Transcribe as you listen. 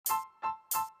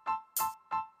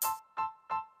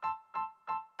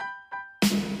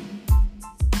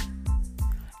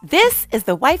This is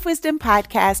the Wife Wisdom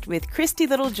Podcast with Christy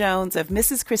Little Jones of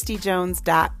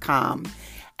MrsChristyJones.com,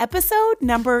 episode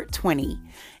number 20.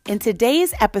 In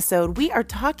today's episode, we are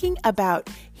talking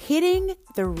about hitting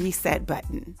the reset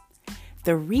button.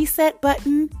 The reset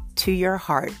button to your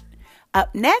heart.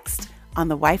 Up next on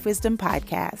the Wife Wisdom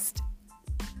Podcast.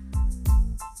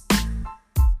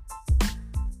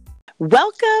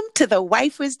 Welcome to the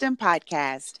Wife Wisdom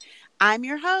Podcast. I'm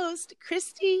your host,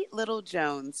 Christy Little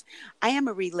Jones. I am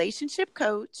a relationship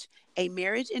coach, a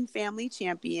marriage and family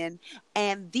champion,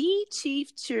 and the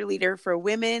chief cheerleader for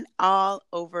women all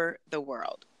over the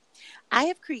world. I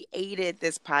have created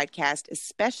this podcast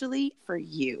especially for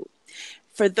you.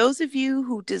 For those of you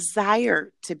who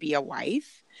desire to be a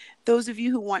wife, those of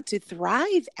you who want to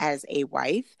thrive as a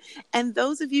wife, and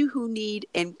those of you who need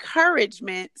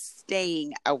encouragement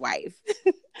staying a wife.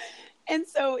 And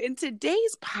so in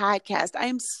today's podcast, I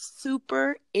am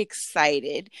super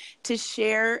excited to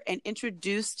share and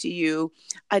introduce to you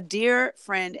a dear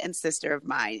friend and sister of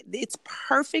mine. It's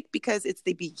perfect because it's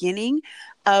the beginning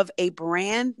of a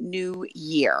brand new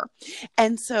year.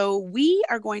 And so we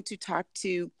are going to talk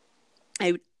to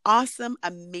an awesome,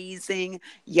 amazing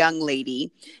young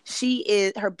lady.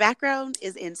 Her background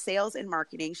is in sales and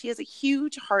marketing. She has a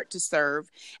huge heart to serve,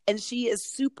 and she is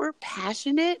super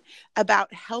passionate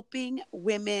about helping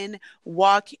women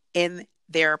walk in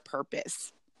their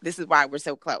purpose. This is why we're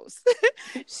so close.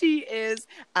 She is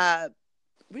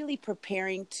really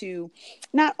preparing to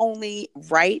not only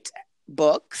write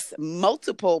books,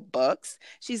 multiple books.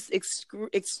 She's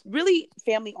really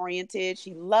family oriented.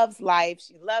 She loves life.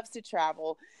 She loves to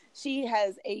travel. She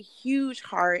has a huge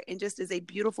heart and just is a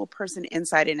beautiful person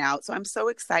inside and out. So I'm so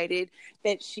excited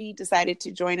that she decided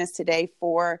to join us today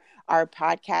for our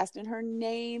podcast. And her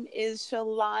name is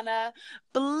Shalana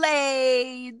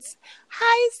Blades.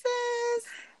 Hi, sis.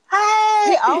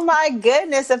 Hey, oh my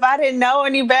goodness. If I didn't know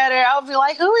any better, I'll be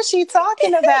like, who is she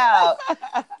talking about?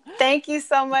 Thank you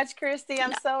so much, Christy.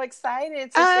 I'm so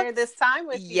excited to share this time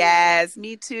with you. Yes,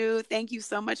 me too. Thank you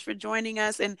so much for joining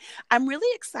us. And I'm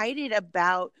really excited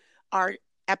about our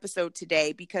episode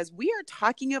today because we are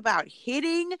talking about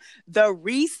hitting the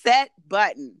reset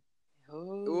button.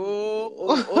 Ooh.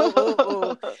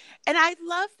 And I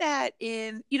love that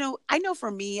I know for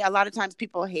me, a lot of times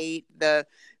people hate the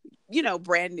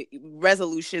brand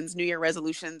resolutions, New Year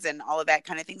resolutions and all of that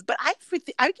kind of things. But I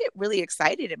get really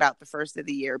excited about the first of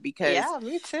the year because yeah,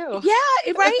 me too.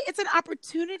 Yeah, right. It's an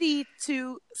opportunity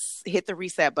to hit the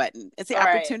reset button. It's the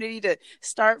opportunity to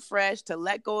start fresh, to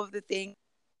let go of the thing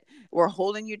or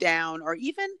holding you down, or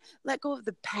even let go of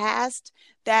the past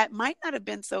that might not have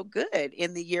been so good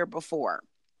in the year before.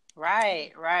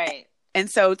 Right. And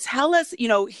so tell us,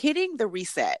 hitting the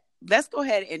reset. Let's go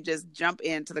ahead and just jump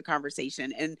into the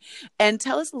conversation and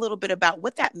tell us a little bit about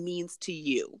what that means to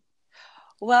you.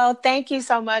 Well, thank you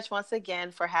so much once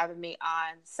again for having me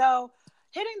on. So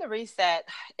hitting the reset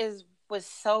was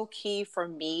so key for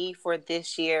me for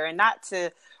this year, and not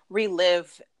to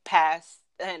relive past,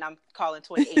 and I'm calling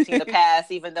 2018 the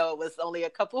past, even though it was only a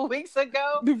couple of weeks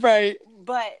ago. Right.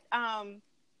 But,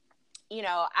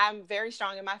 I'm very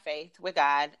strong in my faith with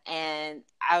God. And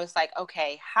I was like,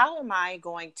 okay, how am I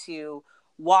going to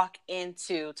walk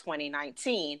into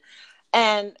 2019?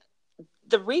 And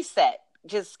the reset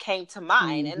just came to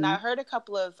mind. Mm-hmm. And I heard a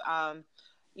couple of,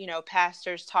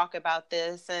 pastors talk about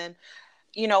this. And,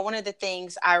 one of the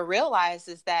things I realized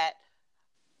is that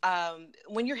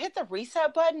when you hit the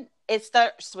reset button, it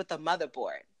starts with the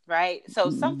motherboard, right?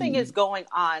 So something is going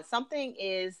on. Something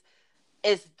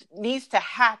needs to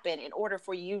happen in order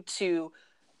for you to,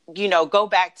 go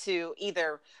back to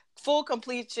either full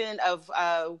completion of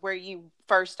where you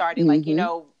first started, like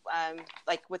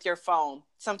with your phone.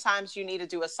 Sometimes you need to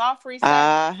do a soft reset.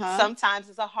 Uh-huh. Sometimes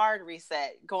it's a hard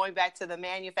reset, going back to the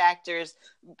manufacturer's,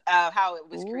 how it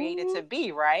was created to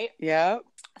be, right? Yep.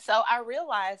 So I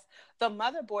realized the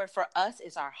motherboard for us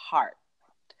is our heart.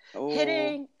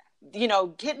 Hitting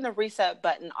the reset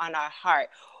button on our heart.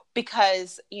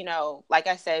 Because, like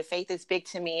I said, faith is big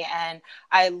to me. And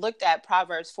I looked at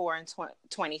Proverbs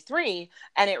 4:23,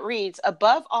 and it reads,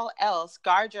 above all else,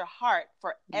 guard your heart,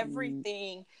 for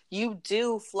everything you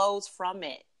do flows from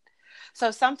it.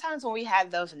 So sometimes when we have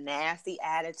those nasty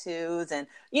attitudes and,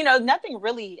 nothing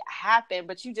really happened,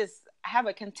 but you just have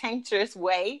a contentious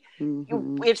way,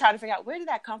 we're trying to figure out, where did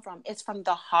that come from? It's from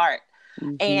the heart.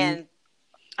 Mm-hmm. And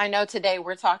I know today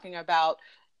we're talking about,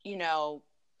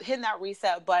 hitting that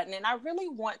reset button. And I really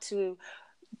want to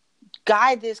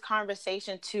guide this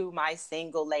conversation to my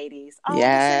single ladies.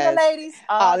 Yes. The single ladies.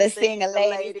 All the single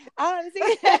ladies. All the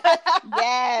single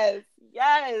Yes.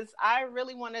 Yes, I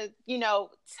really want to,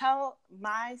 tell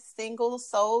my single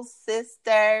soul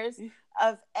sisters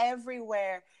of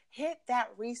everywhere, hit that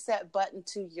reset button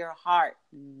to your heart.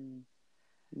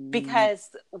 Because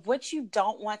what you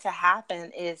don't want to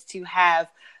happen is to have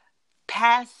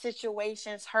past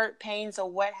situations, hurt, pains, or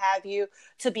what have you,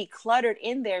 to be cluttered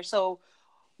in there. So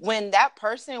when that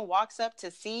person walks up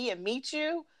to see and meet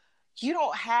you, you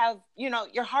don't have,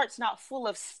 your heart's not full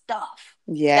of stuff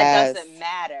that doesn't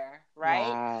matter, right?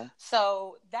 Wow.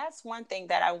 So that's one thing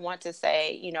that I want to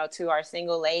say, to our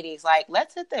single ladies, like,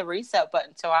 let's hit the reset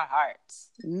button to our hearts.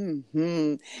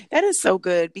 That is so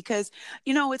good because,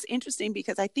 it's interesting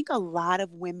because I think a lot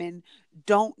of women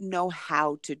don't know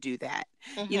how to do that.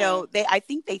 I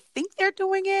think they think they're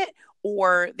doing it,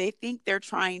 or they think they're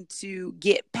trying to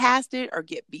get past it or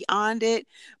get beyond it,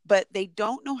 but they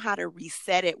don't know how to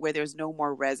reset it where there's no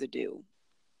more residue.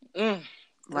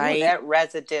 Right? Ooh, that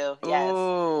residue. Yes.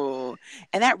 Oh,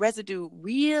 and that residue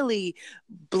really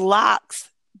blocks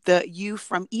you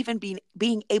from even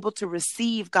being able to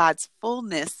receive God's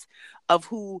fullness of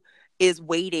who is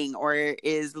waiting or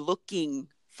is looking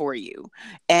for you.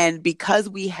 And because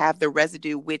we have the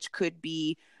residue, which could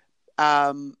be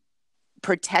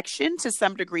protection to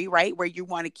some degree, right? Where you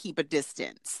want to keep a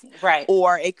distance. Right.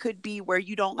 Or it could be where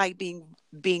you don't like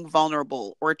being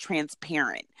vulnerable or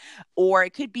transparent. Or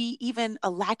it could be even a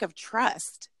lack of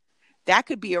trust. That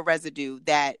could be a residue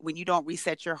that when you don't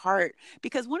reset your heart,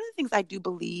 because one of the things I do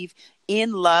believe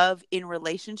in love, in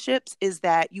relationships, is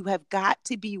that you have got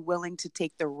to be willing to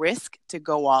take the risk to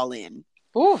go all in.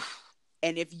 Oof.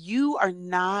 And if you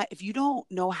don't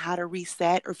know how to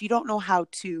reset, or if you don't know how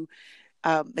to,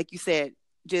 like you said,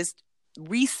 just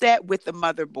reset with the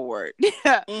motherboard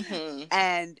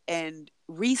and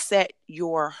reset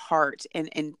your heart and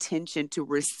intention to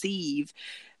receive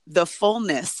the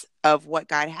fullness of what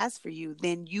God has for you,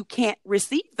 then you can't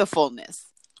receive the fullness.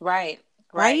 Right.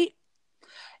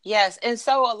 Yes. And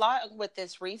so a lot with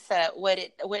this reset, what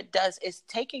it does is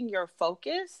taking your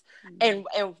focus and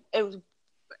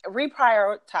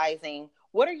reprioritizing.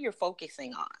 What are you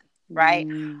focusing on? Right.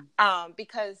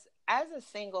 Because as a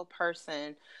single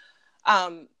person,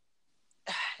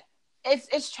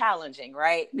 it's challenging,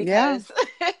 right? Because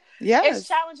it's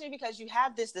challenging because you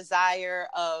have this desire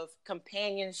of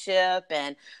companionship,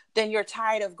 and then you're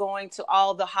tired of going to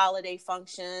all the holiday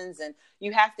functions, and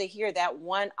you have to hear that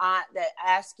one aunt that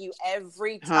asks you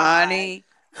every time, honey,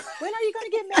 when are you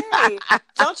going to get married?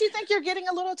 Don't you think you're getting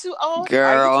a little too old? Girl.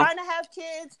 Are you trying to have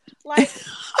kids? Like,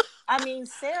 I mean,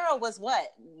 Sarah was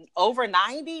what, over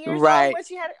 90 years old when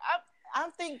she had. I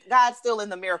think God's still in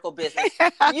the miracle business.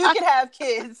 You can have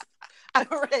kids.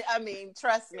 I mean,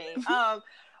 trust me.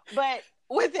 But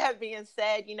with that being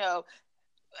said,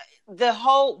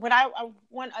 when I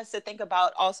want us to think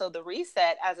about also the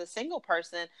reset as a single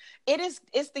person, it's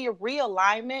the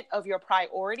realignment of your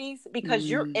priorities, because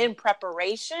you're in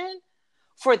preparation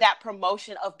for that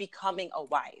promotion of becoming a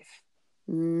wife.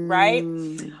 Right.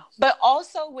 But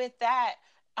also with that,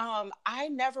 I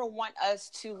never want us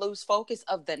to lose focus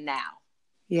of the now.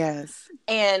 Yes.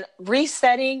 And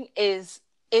resetting is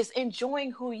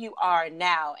enjoying who you are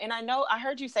now. And I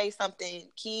heard you say something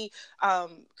key,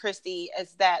 Christy,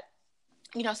 is that,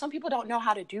 some people don't know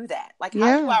how to do that. Like,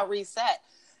 how do I reset?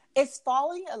 It's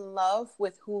falling in love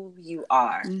with who you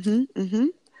are.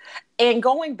 And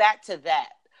going back to that,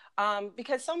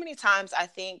 because so many times I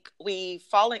think we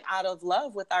falling out of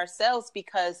love with ourselves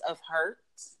because of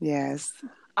hurts. Yes.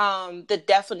 The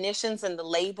definitions and the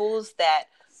labels that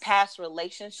past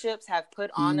relationships have put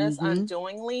on us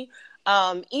undoingly.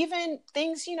 Even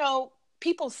things,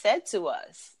 people said to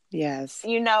us. Yes.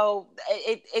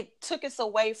 It took us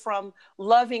away from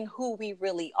loving who we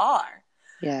really are.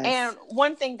 Yes. And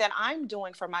one thing that I'm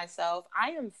doing for myself,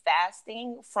 I am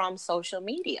fasting from social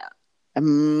media.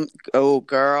 Oh,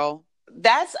 girl.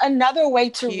 That's another way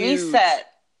to reset.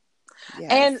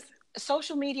 Yes. And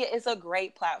social media is a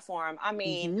great platform. I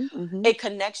mean, it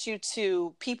connects you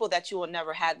to people that you will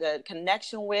never have the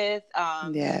connection with.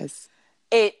 Yes.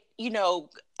 It,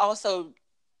 also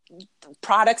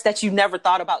products that you never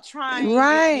thought about trying.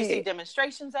 Right. You see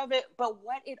demonstrations of it. But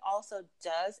what it also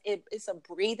does, it's a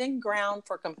breathing ground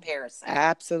for comparison.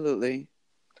 Absolutely.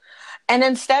 And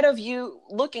instead of you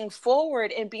looking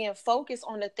forward and being focused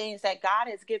on the things that God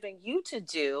has given you to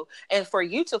do and for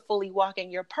you to fully walk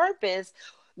in your purpose,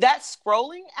 that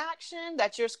scrolling action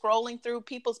that you're scrolling through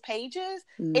people's pages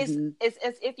is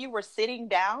as if you were sitting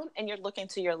down and you're looking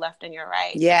to your left and your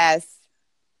right. Yes.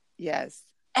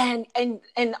 And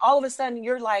all of a sudden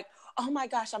you're like, oh my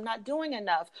gosh, I'm not doing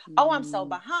enough. Oh, I'm so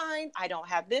behind. I don't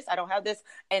have this.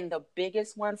 And the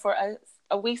biggest one for us,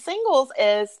 we singles,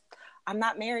 is I'm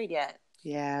not married yet.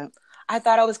 Yeah. I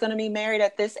thought I was going to be married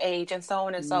at this age, and so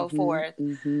on and so Mm-hmm. forth.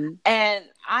 Mm-hmm. And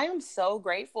I am so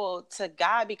grateful to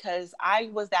God, because I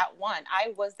was that one.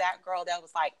 I was that girl that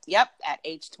was like, yep, at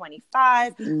age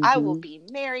 25, I will be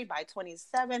married. By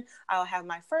 27, I'll have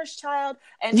my first child.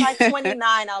 And by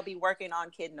 29, I'll be working on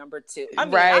kid number 2. I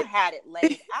mean, I had it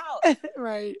laid out.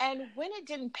 Right. And when it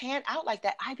didn't pan out like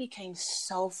that, I became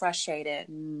so frustrated.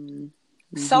 Mm-hmm.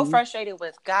 So frustrated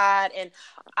with God. And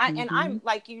I'm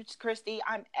like you, Christy,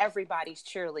 I'm everybody's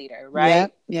cheerleader,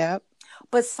 right? Yep.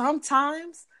 But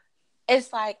sometimes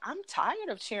it's like, I'm tired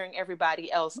of cheering everybody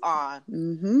else on.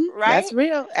 Right? That's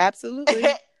real. Absolutely.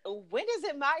 When is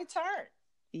it my turn?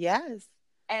 Yes.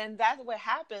 And that's what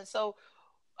happens. So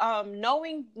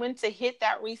knowing when to hit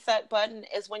that reset button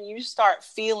is when you start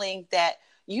feeling that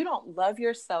you don't love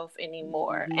yourself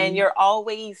anymore. And you're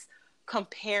always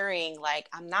comparing, like,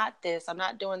 I'm not this, I'm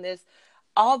not doing this,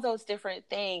 all those different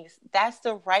things. That's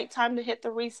the right time to hit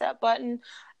the reset button.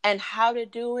 And how to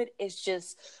do it is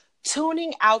just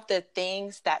tuning out the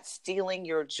things that's stealing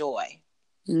your joy.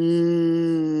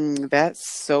 That's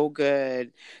so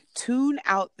good. Tune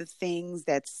out the things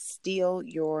that steal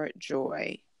your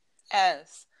joy.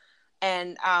 Yes.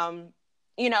 And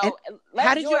you know, and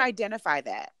how did you identify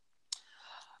that?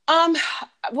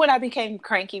 When I became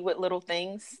cranky with little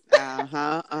things.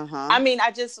 I mean,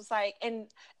 I just was like, and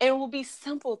it will be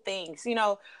simple things, you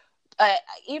know,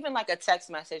 even like a text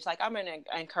message. Like, I'm an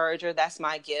encourager. That's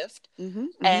my gift.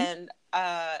 And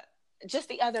just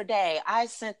the other day, I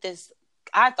sent this.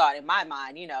 I thought in my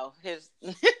mind, you know,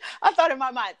 I thought in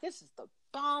my mind, this is the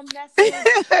bomb message.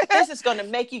 This is going to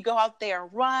make you go out there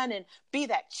and run and be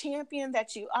that champion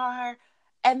that you are.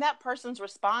 And that person's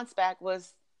response back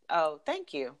was, "Oh,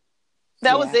 thank you."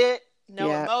 That was it. No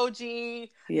emoji,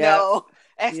 no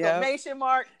exclamation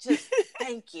mark, just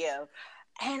thank you.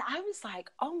 And I was like,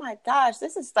 oh my gosh,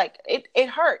 this is like, it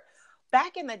hurt.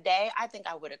 Back in the day, I think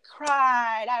I would have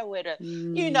cried. I would have,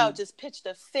 you know, just pitched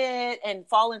a fit and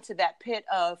fall into that pit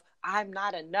of, I'm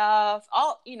not enough.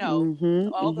 All, you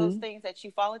know, all those things that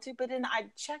you fall into. But then I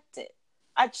checked it.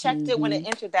 I checked it when it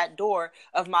entered that door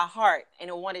of my heart and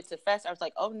it wanted to fester. I was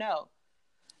like, oh no.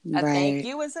 A thank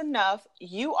you is enough.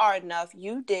 You are enough.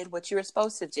 You did what you were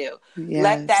supposed to do. Yes.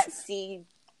 Let that seed,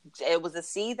 it was a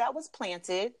seed that was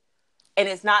planted. And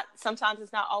sometimes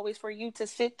it's not always for you to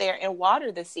sit there and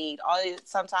water the seed.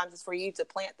 Sometimes it's for you to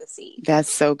plant the seed.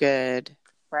 That's so good.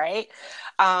 Right?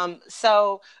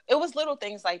 So it was little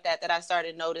things like that I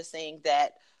started noticing,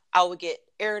 that I would get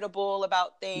irritable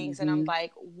about things. And I'm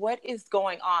like, what is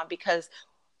going on? Because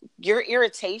your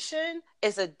irritation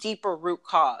is a deeper root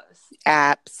cause.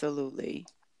 Absolutely.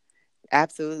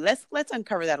 Let's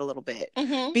uncover that a little bit,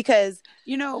 because,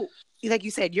 you know, like you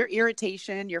said, your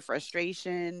irritation, your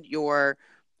frustration, your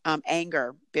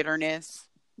anger, bitterness,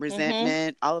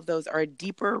 resentment, all of those are a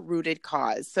deeper rooted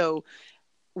cause. So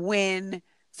when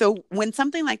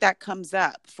something like that comes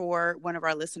up for one of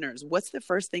our listeners, what's the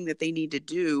first thing that they need to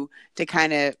do to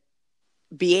kind of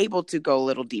be able to go a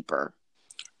little deeper?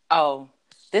 Oh,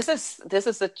 this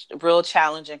is a real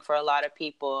challenging for a lot of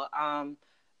people.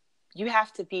 You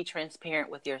have to be transparent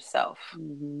with yourself.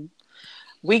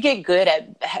 We get good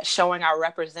at showing our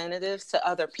representatives to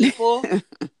other people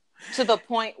to the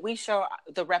point we show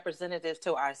the representatives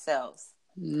to ourselves.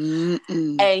 And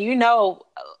we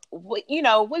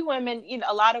women,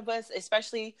 a lot of us,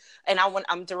 especially, and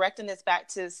I'm directing this back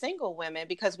to single women,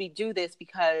 because we do this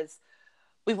because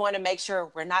we want to make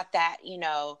sure we're not that,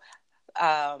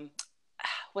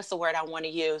 what's the word I want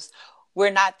to use? We're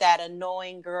not that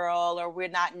annoying girl, or we're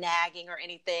not nagging or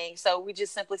anything. So we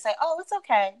just simply say, oh, it's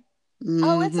okay.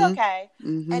 Oh, it's okay.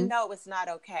 And no, it's not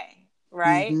okay.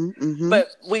 Right.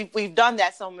 But we've done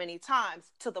that so many times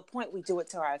to the point we do it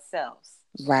to ourselves.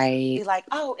 Right. Be like,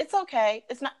 oh, it's okay.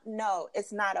 It's not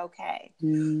okay.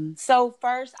 So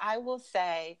first I will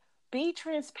say, be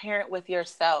transparent with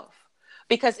yourself,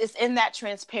 because it's in that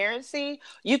transparency,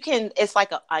 it's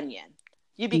like an onion.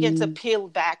 You begin to peel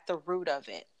back the root of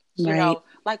it. You know,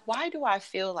 like, why do I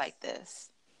feel like this?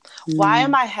 Why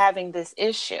am I having this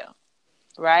issue?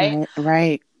 Right.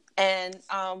 And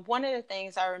one of the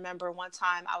things I remember, one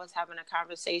time I was having a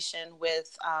conversation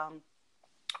with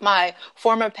my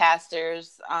former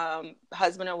pastor's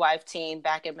husband and wife team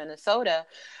back in Minnesota.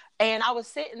 And I was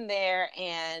sitting there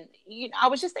and, I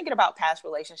was just thinking about past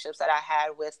relationships that I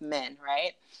had with men.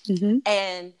 Right.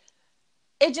 And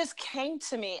it just came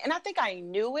to me, and I think I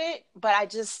knew it, but I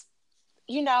just,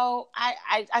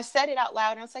 I said it out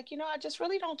loud, and I was like, I just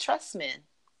really don't trust men.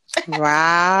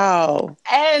 Wow.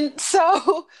 And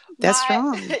so that's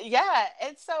strong. Yeah.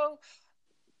 And so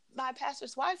my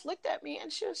pastor's wife looked at me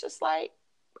and she was just like,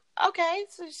 okay.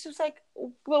 So she was like,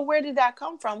 well, where did that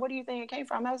come from? What do you think it came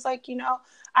from? I was like,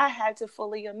 I had to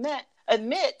fully admit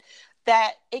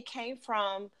that it came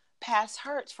from past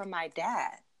hurts from my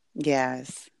dad.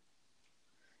 Yes.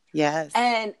 Yes.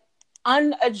 And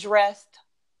unaddressed,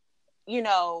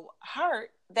 hurt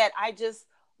that I just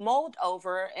mulled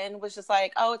over and was just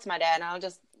like, oh, it's my dad. And I'll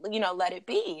just, let it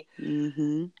be.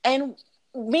 Mm-hmm. And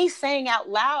me saying out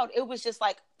loud, it was just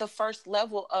like the first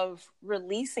level of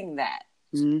releasing that.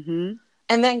 Mm-hmm.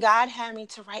 And then God had me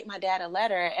to write my dad a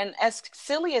letter. And as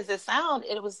silly as it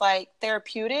sounded, it was like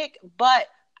therapeutic, but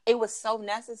it was so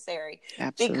necessary.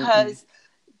 Absolutely. Because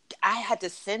I had to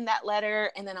send that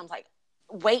letter. And then I'm like,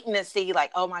 waiting to see, like,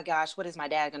 oh my gosh, what is my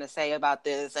dad going to say about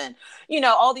this? And,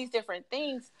 all these different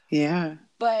things. Yeah.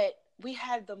 But we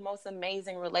had the most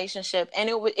amazing relationship. And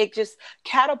it just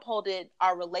catapulted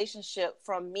our relationship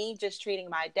from me just treating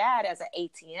my dad as an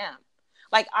ATM.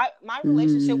 Like my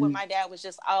relationship with my dad was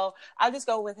just, I'll just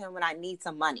go with him when I need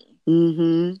some money.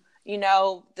 Mm-hmm.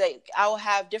 I will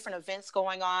have different events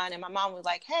going on. And my mom was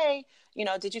like, hey,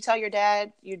 did you tell your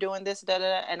dad you're doing this? Da,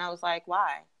 da, da? And I was like,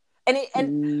 why?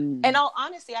 And in all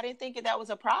honesty, I didn't think that was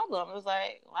a problem. It was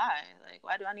like, why? Like,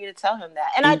 why do I need to tell him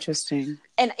that? And interesting.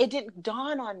 And it didn't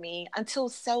dawn on me until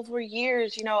several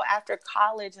years, after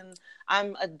college, and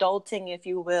I'm adulting, if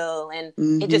you will. And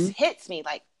mm-hmm. It just hits me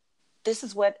like, this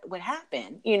is what would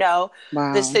happen,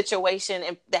 Wow. This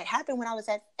situation that happened when I was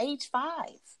at age 5.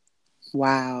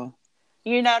 Wow.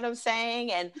 You know what I'm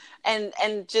saying?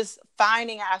 And just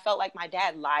finding out, I felt like my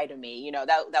dad lied to me.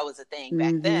 That was a thing back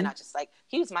mm-hmm. then. I just like,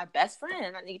 he was my best friend.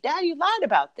 And I think, Dad, you lied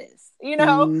about this,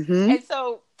 Mm-hmm. And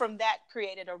so from that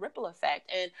created a ripple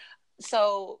effect. And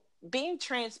so being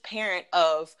transparent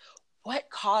of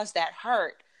what caused that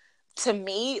hurt, to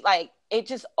me, like, it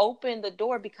just opened the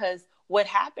door, because what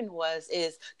happened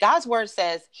is God's word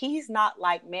says he's not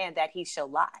like man that he shall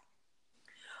lie.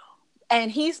 And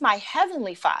he's my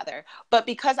heavenly father. But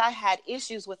because I had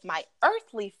issues with my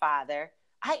earthly father,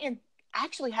 I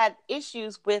actually had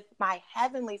issues with my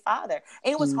heavenly father.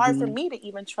 And it was hard for me to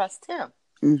even trust him.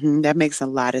 Mm-hmm. That makes a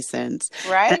lot of sense.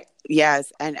 Right?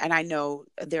 Yes. And I know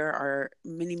there are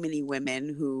many, many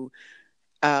women who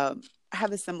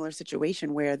have a similar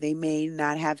situation where they may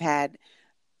not have had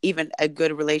even a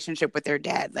good relationship with their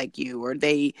dad like you, or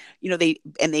they,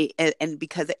 and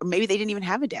because maybe they didn't even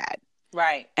have a dad.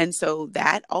 Right. And so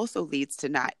that also leads to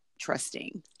not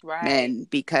trusting right. men,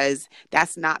 because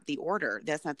that's not the order.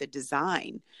 That's not the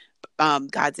design.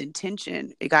 God's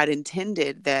intention. God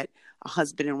intended that a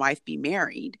husband and wife be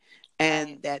married, and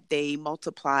right. that they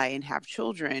multiply and have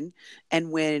children.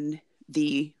 And when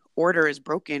the order is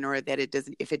broken, or that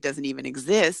if it doesn't even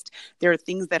exist, there are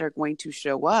things that are going to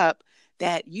show up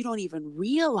that you don't even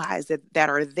realize that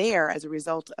are there as a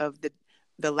result of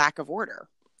the lack of order.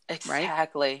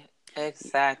 Exactly. Right?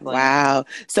 Exactly. Wow.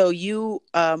 So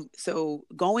so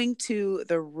going to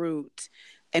the root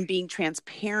and being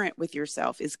transparent with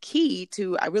yourself is key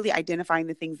to really identifying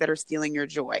the things that are stealing your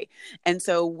joy. And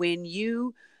so when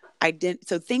you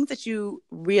so things that you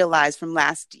realized from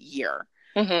last year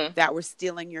mm-hmm. that were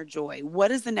stealing your joy,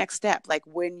 what is the next step? Like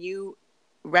when you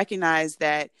recognize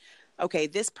that, okay,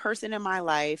 this person in my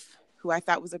life who I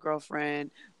thought was a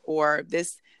girlfriend, or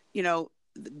this,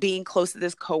 being close to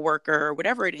this coworker or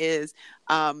whatever it is,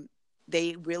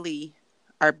 they really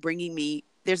are bring me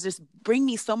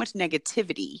so much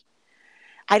negativity.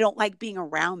 I don't like being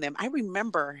around them. I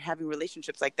remember having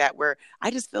relationships like that where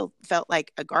I just felt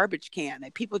like a garbage can,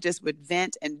 that people just would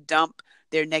vent and dump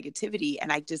their negativity,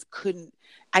 and I just couldn't.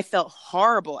 I felt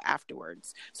horrible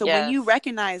afterwards. So yes. when you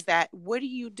recognize that, what do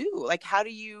you do? Like, how do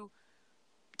you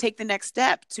take the next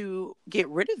step to get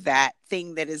rid of that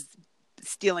thing that is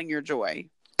stealing your joy?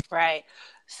 Right.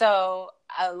 So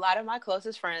a lot of my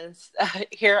closest friends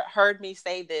heard me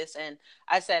say this, and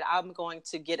I said, I'm going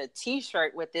to get a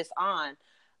t-shirt with this on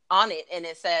it. And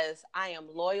it says, I am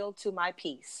loyal to my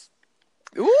peace.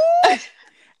 Ooh,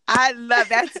 I love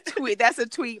that's a tweet. That's a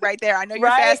tweet right there. I know you're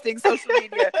fasting social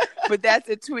media, but that's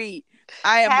a tweet.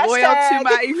 I am loyal to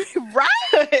my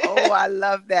right. Oh, I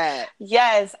love that.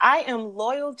 Yes, I am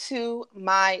loyal to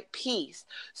my peace.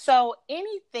 So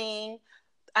anything,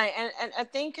 and a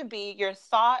thing could be your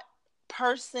thought,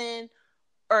 person,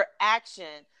 or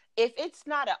action. If it's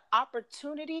not an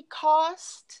opportunity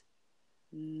cost,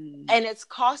 and it's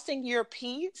costing you your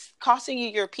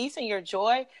peace and your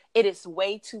joy, it is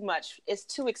way too much. It's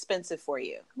too expensive for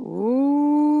you.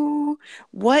 Ooh,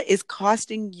 what is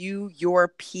costing you your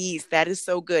peace? That is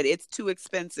so good. It's too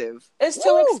expensive. It's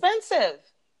too expensive.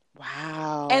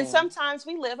 Wow. And sometimes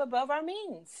we live above our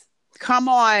means. Come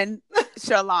on,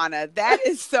 Shalana. That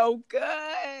is so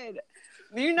good.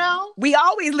 You know? We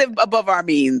always live above our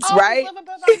means, Always right? live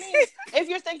above our means. If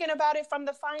you're thinking about it from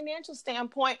the financial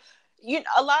standpoint,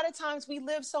 a lot of times we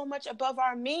live so much above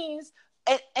our means,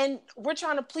 and we're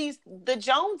trying to please the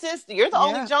Joneses. You're the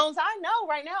only Jones I know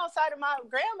right now outside of my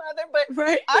grandmother,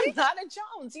 but I'm not a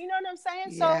Jones. You know what I'm saying?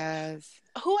 Yes.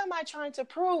 So who am I trying to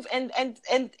prove? And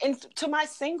to my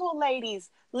single ladies,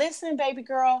 listen, baby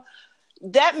girl,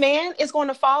 that man is going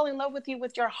to fall in love with you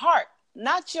with your heart,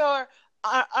 not your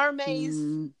Hermes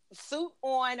suit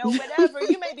on or whatever.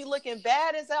 You may be looking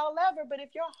bad as hell ever, but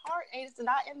if your heart is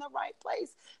not in the right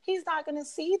place, he's not going to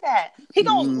see that. He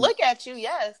going to look at you,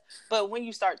 yes, but when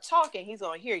you start talking, he's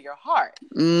going to hear your heart.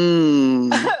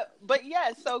 But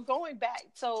yeah, so going back,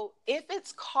 so if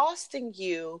it's costing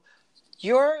you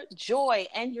your joy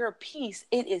and your peace,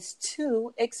 it is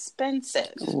too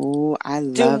expensive. Oh, I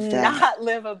love that. Do not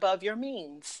live above your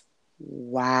means.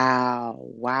 Wow.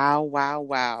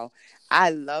 I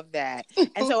love that.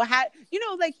 And so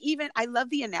even I love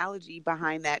the analogy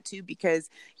behind that too, because,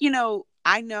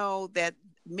 I know that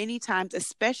many times,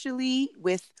 especially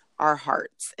with our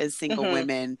hearts as single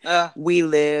women, we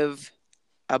live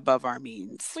above our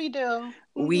means. We do.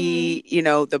 We,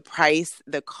 the price,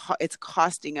 it's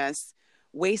costing us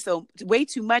way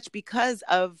too much because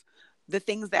of the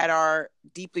things that are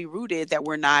deeply rooted that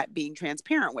we're not being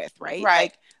transparent with, right?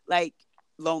 Right. Like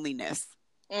loneliness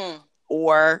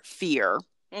or fear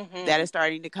that is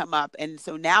starting to come up. And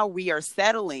so now we are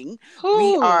settling.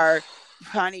 We are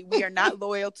not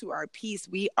loyal to our peace.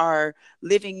 We are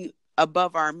living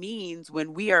above our means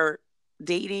when we are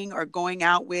dating or going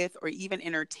out with or even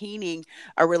entertaining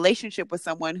a relationship with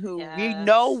someone who we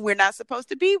know we're not supposed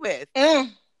to be with.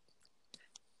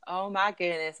 Oh my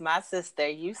goodness, my sister,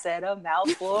 you said a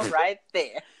mouthful right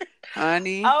there.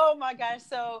 Honey. Oh my gosh.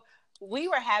 So we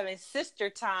were having sister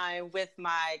time with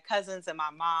my cousins and my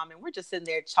mom, and we're just sitting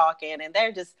there talking, and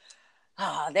they're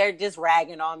just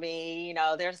ragging on me.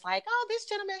 They're just like, oh, this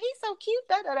gentleman, he's so cute,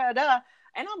 da da da da.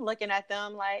 And I'm looking at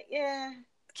them like, yeah,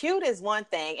 cute is one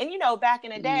thing. And back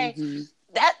in the day,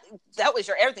 that was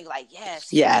your everything. Like,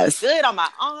 yes, good on my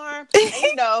arm.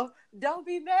 And, don't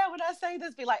be mad when I say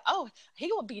this. Be like, oh,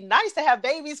 he would be nice to have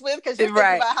babies with, because you're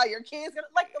thinking about how your kids gonna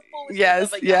like the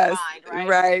foolishness of your mind, right?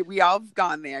 Right. We all have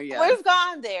gone there. Yes, we've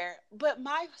gone there. But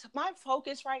my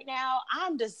focus right now,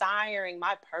 I'm desiring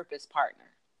my purpose partner,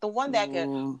 the one that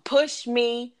can push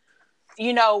me.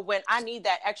 When I need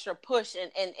that extra push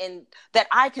and that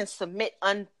I can submit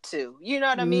unto, you know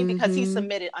what I mean? Because he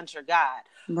submitted unto God.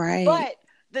 Right. But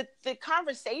the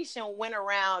conversation went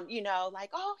around, like,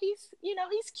 oh, he's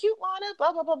cute, Lana,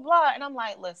 blah, blah, blah, blah. And I'm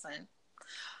like, listen,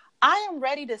 I am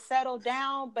ready to settle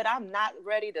down, but I'm not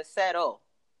ready to settle.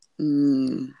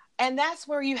 And that's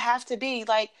where you have to be.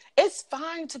 Like, it's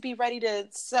fine to be ready to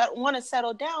want to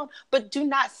settle down, but do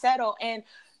not settle. And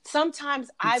sometimes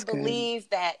I believe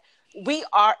that we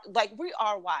are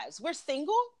wives. We're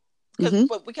single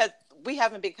because we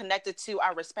haven't been connected to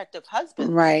our respective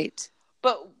husbands. Right.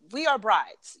 But we are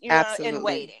brides, in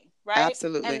waiting, right?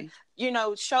 Absolutely.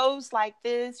 And, shows like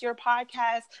this, your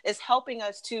podcast, is helping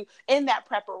us in that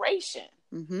preparation,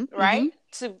 right?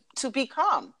 To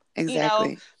become,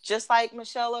 exactly. Just like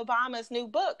Michelle Obama's new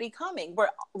book, Becoming.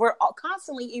 We're all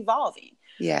constantly evolving.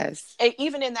 Yes.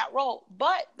 Even in that role.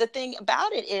 But the thing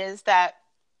about it is that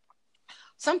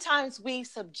sometimes we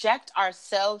subject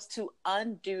ourselves to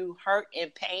undue hurt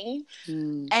and pain.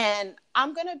 And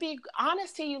I'm going to be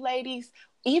honest to you, ladies,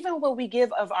 even when we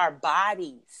give of our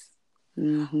bodies,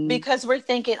 because we're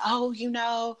thinking, oh,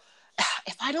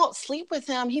 if I don't sleep with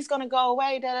him, he's going to go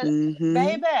away.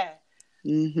 Baby,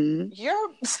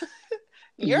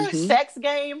 your sex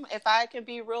game, if I can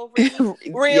be real.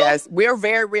 Yes, we're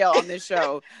very real on this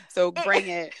show. So bring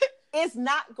it. It's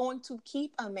not going to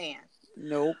keep a man.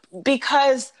 Nope.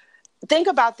 Because think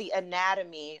about the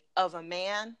anatomy of a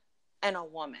man and a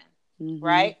woman,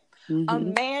 right? A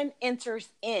man enters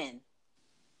in,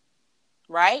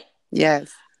 right?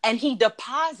 Yes. And he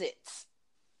deposits.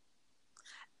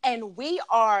 And we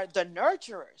are the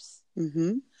nurturers.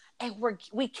 And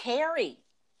we carry.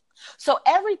 So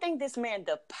everything this man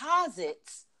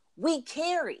deposits, we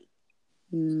carry.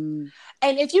 And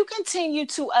if you continue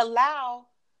to allow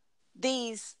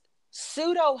these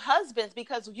pseudo husbands,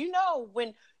 because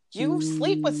when you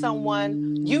sleep with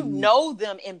someone, you know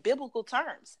them in biblical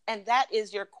terms, and that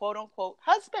is your quote unquote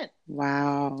husband.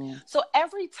 Wow. So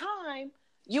every time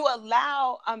you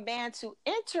allow a man to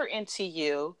enter into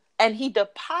you and he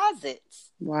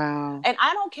deposits. Wow. And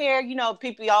I don't care,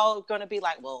 people y'all are going to be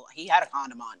like, well, he had a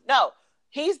condom on. No,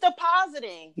 he's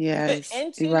depositing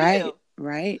into you.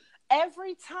 Right.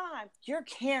 Every time you're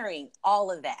carrying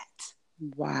all of that.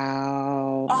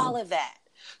 Wow. All of that.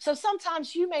 So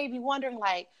sometimes you may be wondering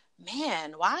like,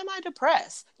 man, why am I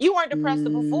depressed? You weren't depressed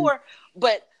Mm, before,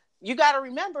 but you got to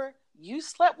remember you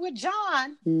slept with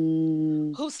John,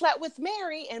 mm, who slept with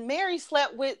Mary, and Mary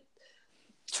slept with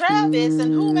Travis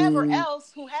and whomever mm,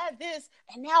 else who had this,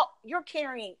 and now you're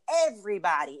carrying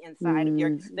everybody inside of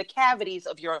mm. the cavities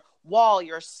of your wall,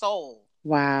 your soul.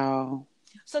 Wow.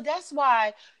 So that's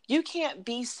why you can't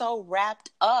be so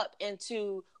wrapped up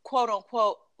into quote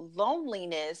unquote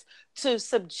loneliness to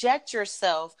subject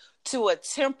yourself to a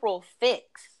temporal fix.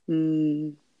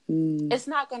 Mm, mm. It's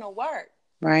not going to work.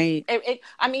 Right.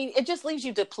 I mean, it just leaves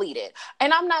you depleted.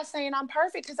 And I'm not saying I'm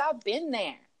perfect because I've been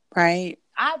there. Right.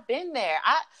 I've been there.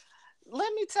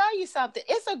 Let me tell you something.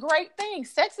 It's a great thing.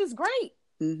 Sex is great,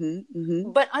 Mm-hmm,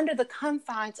 mm-hmm. but under the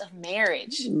confines of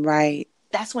marriage, Right.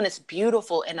 that's when it's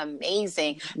beautiful and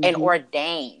amazing and Mm-hmm.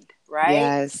 ordained, right?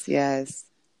 Yes. Yes.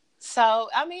 So,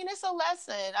 I mean, it's a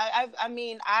lesson. I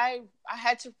mean, I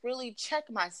had to really check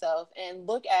myself and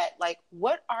look at like,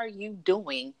 what are you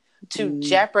doing to Mm.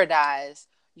 jeopardize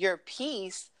your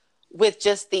peace with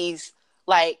just these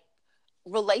like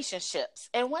relationships?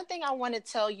 And one thing I want to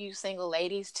tell you, single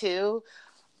ladies, too,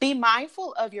 be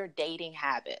mindful of your dating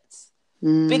habits.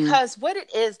 Mm. Because what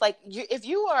it is, like, if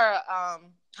you are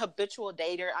habitual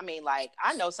dater, I mean, like,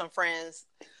 I know some friends,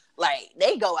 like,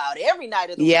 they go out every night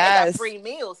of the week. They got Yes. free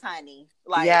meals, honey.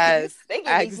 Like, Yes. they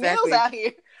get these meals Exactly. out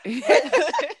here.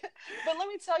 But let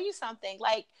me tell you something.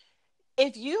 Like,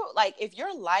 if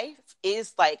your life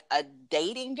is like a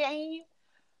dating game,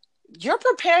 you're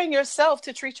preparing yourself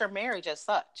to treat your marriage as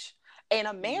such. And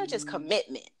a marriage is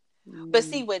commitment. But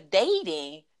see, with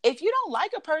dating, if you don't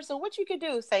like a person, what you could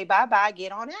do, say bye-bye,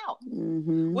 get on out.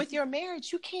 Mm-hmm. With your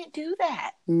marriage, you can't do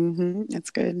that. Mm-hmm. That's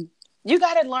good. You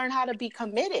got to learn how to be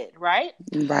committed, right?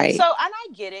 Right. So, and I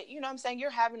get it, you know what I'm saying?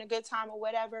 You're having a good time or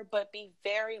whatever, but be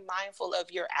very mindful of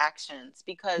your actions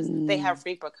because they have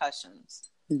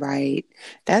repercussions. Right.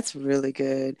 That's really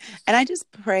good. And I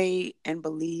just pray and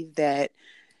believe that,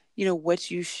 you know,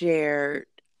 what you shared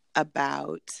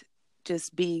about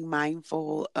just being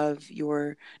mindful of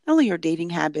your, not only your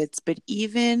dating habits, but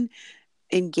even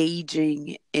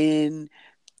engaging in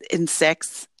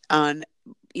sex on,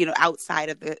 you know, outside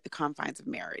of the confines of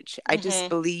marriage. I just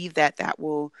believe that that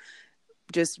will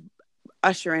just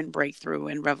usher in breakthrough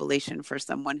and revelation for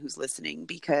someone who's listening,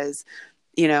 because,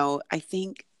 you know,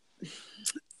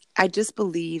 I just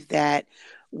believe that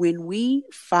when we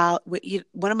follow,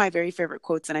 one of my very favorite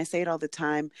quotes, and I say it all the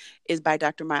time, is by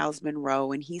Dr. Miles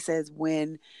Monroe. And he says,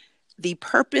 when the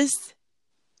purpose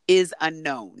is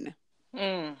unknown,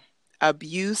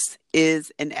 abuse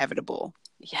is inevitable.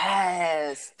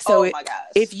 Yes. So my gosh.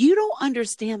 if you don't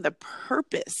understand the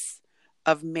purpose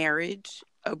of marriage,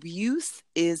 abuse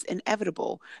is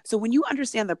inevitable. So when you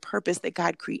understand the purpose that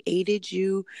God created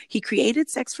you, He created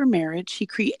sex for marriage. He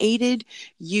created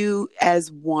you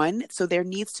as one. So there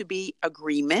needs to be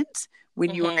agreement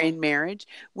when you are in marriage.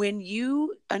 When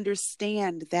you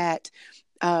understand that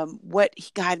what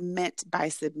God meant by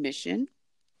submission,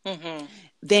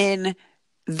 then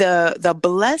the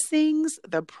blessings,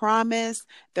 the promise,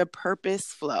 the purpose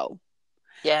flow.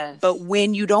 Yes. But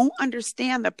when you don't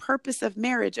understand the purpose of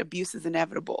marriage, abuse is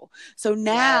inevitable. So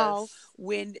now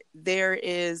when there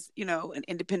is, you know, an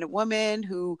independent woman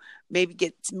who maybe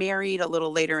gets married a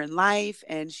little later in life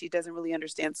and she doesn't really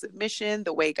understand submission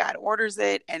the way God orders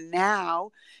it, and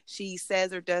now she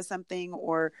says or does something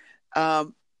or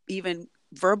even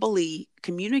verbally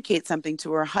communicate something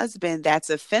to her husband that's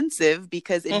offensive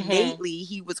because innately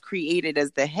he was created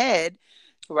as the head,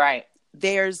 right?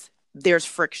 There's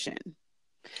friction.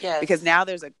 Yes. Because now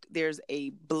there's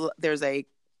a what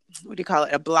do you call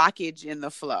it, a blockage in the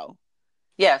flow.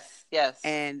 Yes.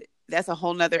 And that's a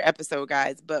whole nother episode,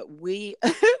 guys, but we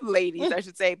ladies I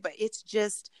should say, but it's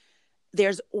just,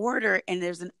 there's order and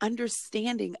there's an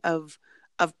understanding of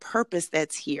purpose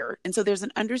that's here. And so there's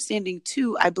an understanding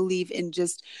too, I believe, in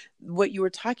just what you were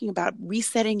talking about,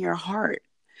 resetting your heart.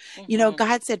 You know,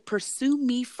 God said, pursue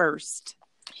me first.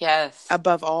 Yes.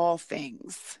 Above all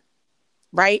things.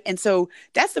 Right. And so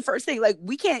that's the first thing. Like,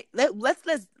 we can't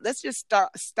let's just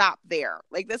stop there.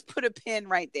 Like, let's put a pin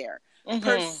right there.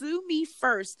 Pursue me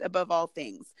first above all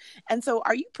things. And so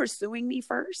are you pursuing me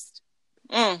first?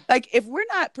 Like, if we're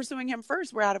not pursuing him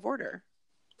first, we're out of order.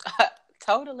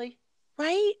 Totally.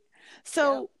 Right.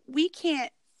 So we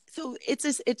can't. So it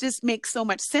just makes so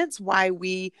much sense why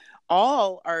we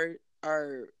all are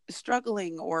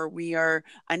struggling, or we are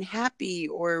unhappy,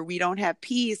 or we don't have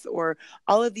peace, or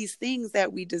all of these things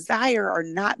that we desire are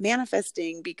not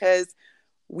manifesting because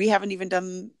we haven't even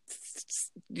done,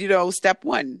 you know, step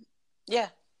one. Yeah.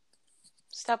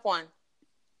 Step one.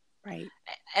 Right.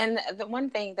 And the one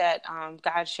thing that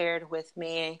God shared with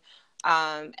me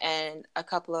and a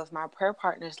couple of my prayer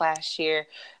partners last year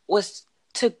was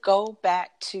to go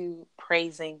back to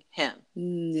praising Him.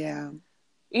 Yeah.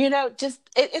 You know, just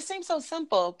it seems so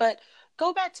simple, but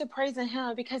go back to praising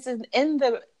Him, because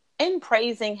in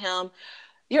praising Him,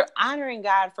 you're honoring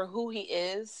God for who He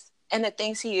is and the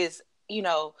things He is, you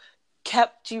know,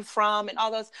 kept you from, and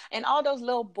all those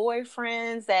little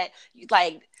boyfriends that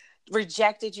like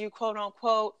rejected you, quote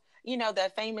unquote. You know,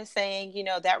 the famous saying, you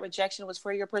know, that rejection was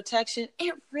for your protection.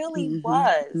 It really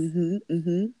was.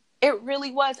 It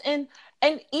really was. And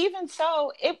even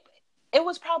so, it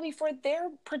was probably for their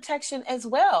protection as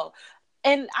well.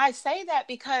 And I say that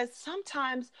because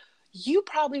sometimes you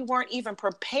probably weren't even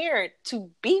prepared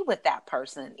to be with that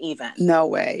person even. No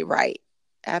way. Right.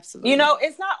 Absolutely. You know,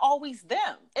 it's not always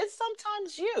them. It's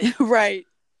sometimes you. Right.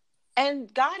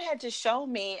 And God had to show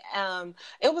me,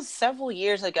 it was several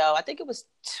years ago. I think it was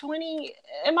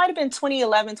it might've been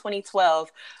 2011,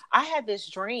 2012. I had this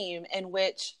dream in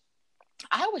which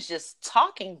I was just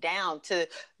talking down to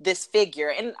this figure,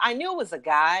 and I knew it was a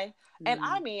guy. And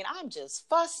I mean, I'm just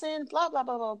fussing, blah, blah,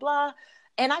 blah, blah, blah.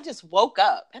 And I just woke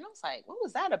up and I was like, what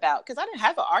was that about? Because I didn't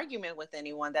have an argument with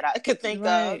anyone that I could think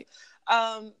of.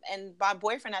 And my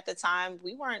boyfriend at the time,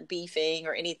 we weren't beefing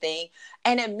or anything.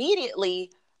 And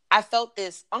immediately I felt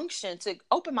this unction to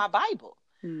open my Bible.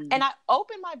 And I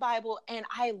opened my Bible and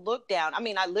I looked down. I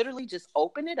mean, I literally just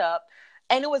opened it up.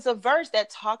 And it was a verse that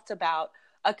talked about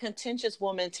a contentious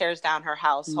woman tears down her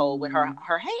household with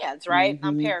her hands, right?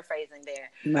 I'm paraphrasing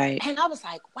there. Right. And I was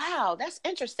like, wow, that's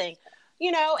interesting.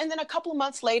 You know, and then a couple of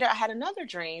months later, I had another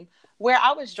dream where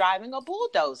I was driving a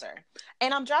bulldozer.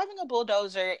 And I'm driving a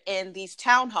bulldozer in these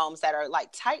townhomes that are like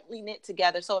tightly knit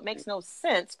together. So it makes no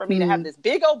sense for me to have this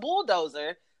big old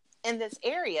bulldozer in this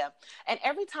area. And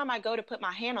every time I go to put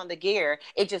my hand on the gear,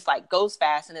 it just like goes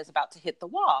fast and is about to hit the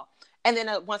wall. And then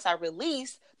once I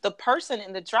release, the person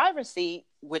in the driver's seat,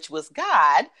 which was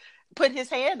God, put his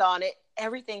hand on it.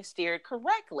 Everything steered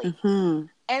correctly.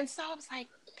 And so I was like,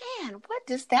 man, what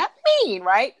does that mean?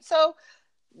 Right. So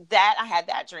I had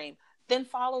that dream, then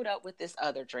followed up with this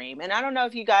other dream. And I don't know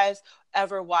if you guys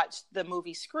ever watched the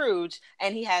movie Scrooge,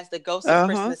 and he has the ghost of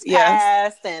Christmas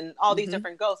past and all these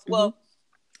different ghosts. Well,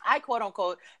 I quote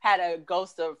unquote had a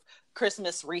ghost of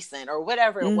Christmas recent or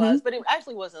whatever it was, but it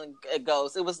actually wasn't a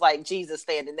ghost. It was like Jesus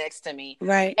standing next to me.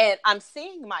 Right. And I'm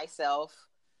seeing myself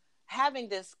having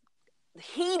this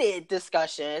heated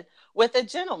discussion with a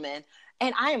gentleman,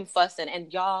 and I am fussing,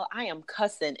 and y'all, I am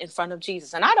cussing in front of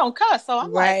Jesus, and I don't cuss. So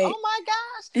I'm like, oh my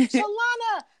gosh,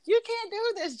 Shalana, you can't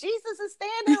do this. Jesus is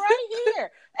standing right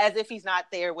here, as if he's not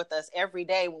there with us every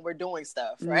day when we're doing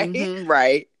stuff. Right.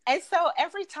 Right. And so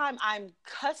every time I'm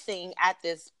cussing at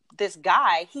this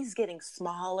guy, he's getting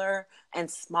smaller and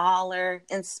smaller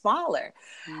and smaller.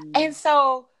 And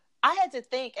so I had to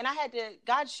think, and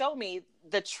God showed me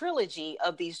the trilogy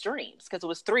of these dreams, because it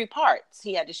was 3 parts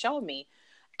he had to show me.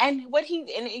 And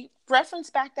he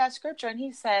referenced back that scripture, and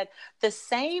he said, the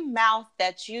same mouth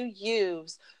that you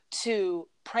use to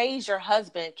praise your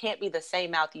husband can't be the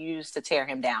same mouth you use to tear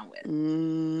him down with.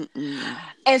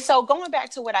 And so going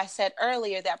back to what I said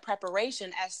earlier, that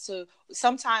preparation as to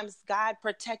sometimes God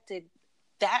protected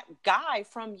that guy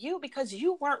from you because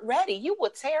you weren't ready. You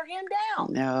would tear him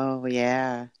down. No,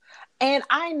 yeah. And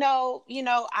I know, you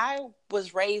know, I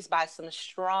was raised by some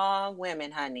strong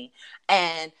women, honey,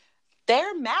 and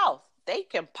their mouth, they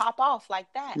can pop off like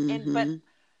that. But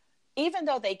even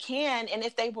though they can, and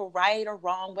if they were right or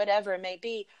wrong, whatever it may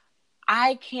be,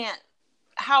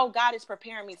 how God is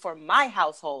preparing me for my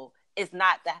household is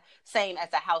not the same as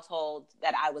the household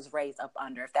that I was raised up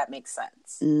under, if that makes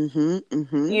sense.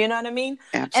 You know what I mean?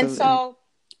 Absolutely. And so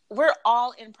we're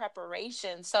all in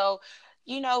preparation. So,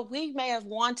 you know, we may have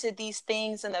wanted these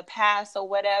things in the past or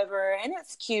whatever, and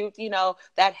it's cute, you know,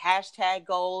 that hashtag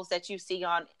goals that you see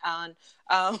on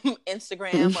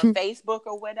Instagram or Facebook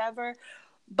or whatever.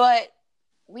 But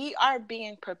we are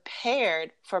being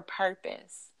prepared for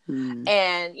purpose.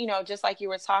 And, you know, just like you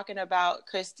were talking about,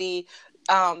 Christy,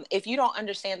 if you don't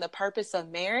understand the purpose of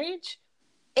marriage,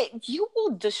 you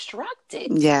will destruct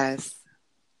it. Yes.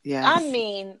 Yes. I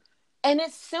mean, and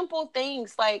it's simple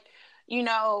things like, you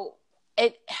know,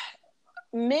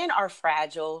 men are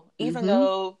fragile, even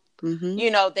though, you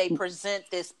know, they present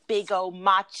this big old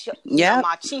macho,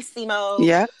 machismo.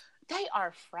 Yeah. They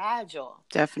are fragile.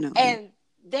 Definitely. And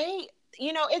they,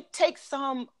 you know, it takes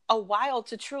a while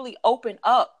to truly open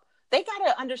up. They got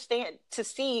to understand to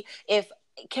see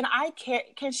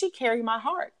can she carry my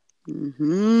heart?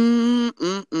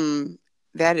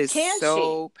 That is Can she?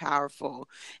 so powerful.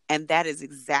 And that is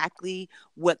exactly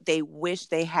what they wish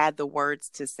they had the words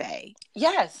to say.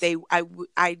 Yes.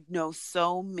 I know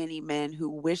so many men who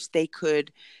wish they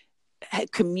could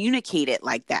communicate it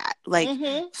like that. Like,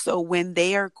 Mm-hmm. so when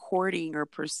they are courting or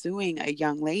pursuing a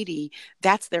young lady,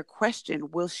 that's their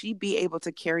question. Will she be able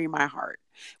to carry my heart?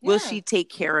 Will Yeah. she take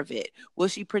care of it? Will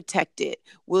she protect it?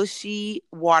 Will she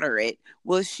water it?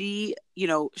 Will she,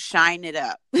 shine it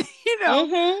up?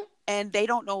 Mm-hmm. And they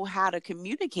don't know how to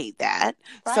communicate that.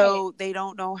 Right. So they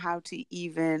don't know how to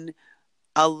even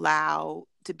allow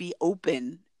to be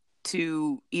open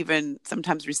to even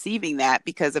sometimes receiving that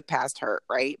because of past hurt,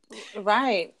 right?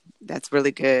 Right. That's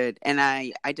really good. And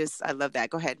I love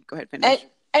that. Go ahead, And finish.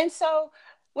 and so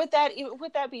with that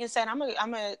being said, I'm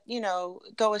gonna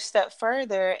go a step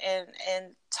further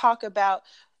and talk about,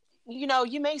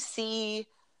 you may see,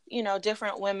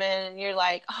 different women and you're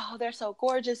like, oh, they're so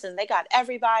gorgeous and they got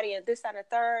everybody and this, that, and the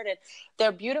third, and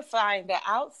they're beautifying the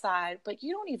outside, but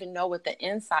you don't even know what the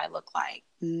inside look like.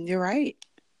 You're right.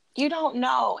 You don't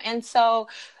know. And so,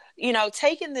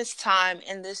 taking this time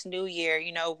in this new year,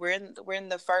 we're in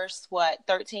the first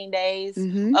 13 days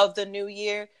Mm-hmm. of the new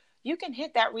year. You can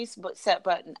hit that reset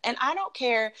button. And I don't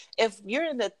care if you're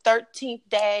in the 13th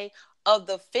day of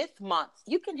the 5th month,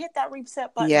 you can hit that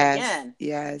reset button Yes. again.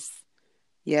 Yes.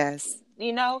 Yes.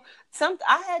 You know,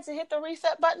 I had to hit the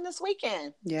reset button this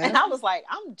weekend. And Yeah. I was like,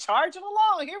 I'm charging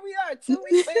along. Here we are, 2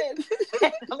 weeks in.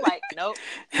 And I'm like, nope,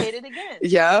 hit it again.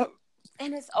 Yep.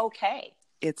 And it's okay.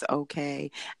 It's okay.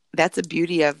 That's the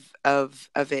beauty of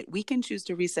it. We can choose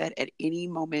to reset at any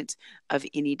moment of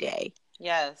any day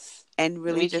Yes, and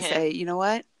really we just can. say, you know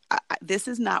what? This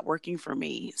is not working for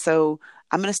me. So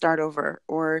I'm going to start over,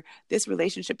 or this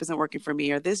relationship isn't working for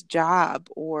me, or this job,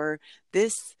 or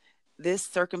this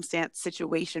circumstance,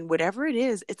 situation, whatever it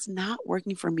is, it's not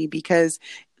working for me because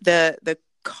the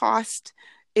cost,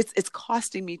 it's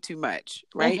costing me too much,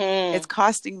 right? It's Mm-hmm.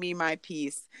 costing me my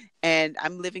peace, and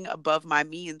I'm living above my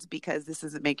means because this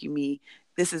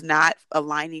is not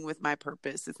aligning with my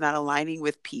purpose. It's not aligning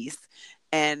with peace.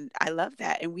 And I love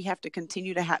that. And we have to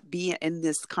continue to be in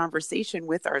this conversation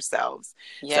with ourselves.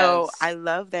 So Yes. I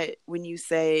love that when you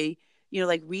say,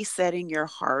 like resetting your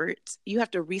heart, you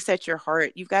have to reset your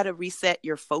heart. You've got to reset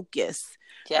your focus,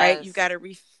 right? You've got Yes.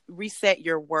 to reset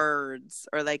your words,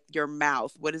 or like your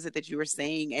mouth. What is it that you were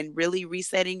saying? And really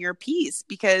resetting your peace,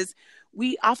 because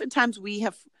we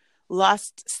have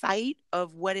lost sight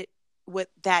of what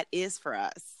that is for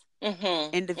us Mm-hmm.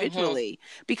 Mm-hmm. individually,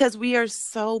 because we are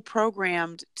so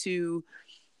programmed to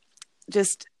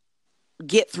just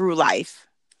get through life,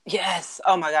 Yes.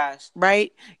 Oh my gosh.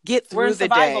 right? Get We're in through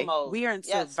the survival day. mode. We are in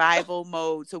Yes. survival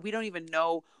mode. So we don't even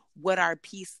know what our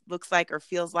peace looks like or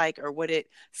feels like, or what it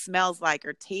smells like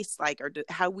or tastes like, or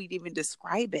how we'd even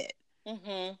describe it.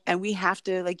 Mm-hmm. And we have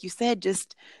to, like you said,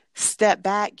 just step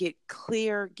back, get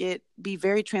clear, be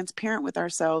very transparent with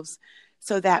ourselves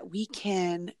so that we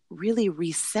can really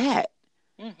reset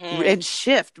Mm-hmm. and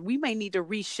shift. We may need to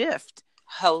reshift.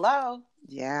 Hello.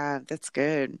 Yeah, that's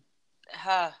good.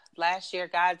 Last year,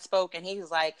 God spoke and He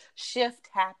was like, "Shift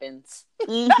happens."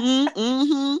 Mm-hmm.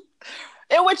 Mm-hmm.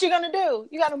 And what you gonna do?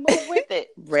 You got to move with it.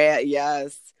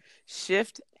 Yes.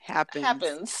 Shift happens.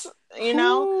 Happens.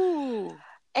 Whoo.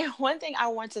 And one thing I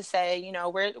want to say,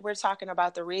 we're talking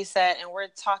about the reset, and we're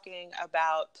talking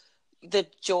about the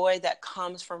joy that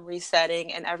comes from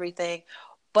resetting and everything.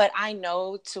 But I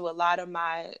know, to a lot of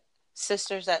my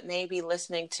sisters that may be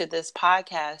listening to this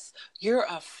podcast, you're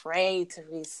afraid to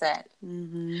reset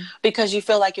Mm-hmm. because you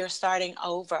feel like you're starting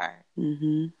over.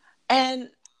 Mm-hmm. And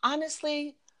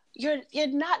honestly, you're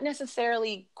not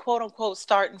necessarily, quote unquote,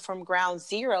 starting from ground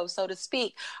zero, so to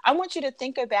speak. I want you to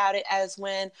think about it as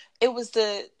when it was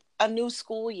a new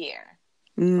school year,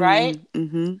 right?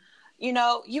 Mm-hmm.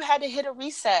 You had to hit a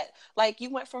reset. Like, you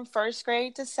went from first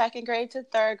grade to second grade to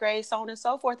third grade, so on and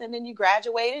so forth, and then you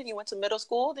graduated. You went to middle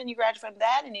school, then you graduated from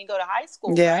that, and then you go to high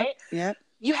school, Yep. right? Yep.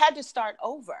 You had to start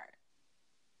over.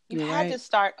 You You're had right. to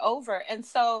start over. And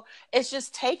so it's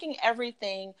just taking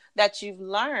everything that you've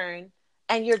learned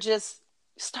and you're just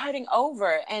starting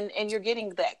over, and you're getting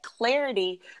that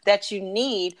clarity that you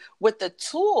need with the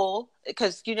tool,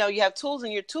 because you have tools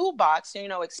in your toolbox,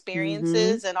 Mm-hmm.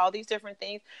 experiences and all these different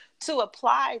things to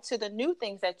apply to the new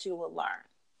things that you will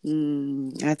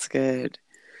learn. That's good.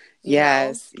 you know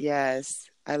Yes. Yes.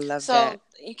 I love that.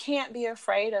 So you can't be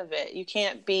afraid of it. You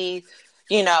can't be,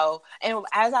 and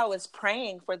as I was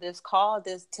praying for this call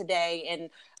today, and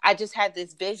I just had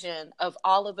this vision of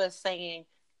all of us saying,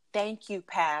 "Thank you,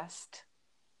 past.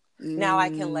 Now I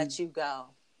can let you go."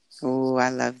 Oh, I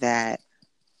love that.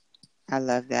 I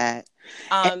love that.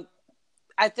 And, Um,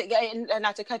 I think, and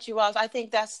not to cut you off, I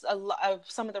think that's a lot of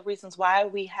some of the reasons why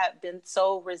we have been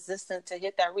so resistant to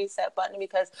hit that reset button,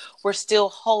 because we're still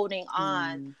holding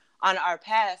on our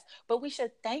past. But we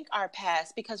should thank our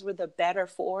past because we're the better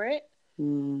for it.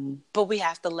 But we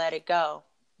have to let it go.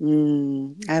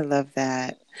 I love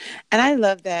that. And I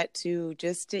love that too,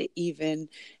 just to even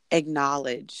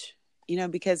acknowledge,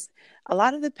 because a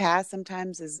lot of the past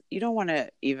sometimes is you don't want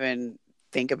to even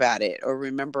think about it or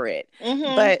remember it,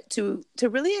 but to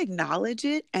really acknowledge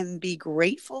it and be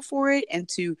grateful for it, and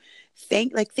to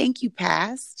thank you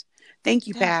past. Thank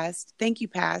you past. Thank you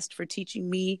past for teaching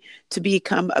me to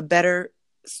become a better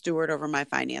steward over my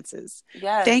finances.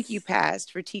 Yes. Thank you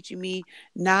past for teaching me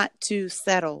not to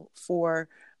settle for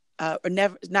or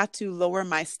never, not to lower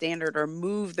my standard or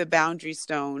move the boundary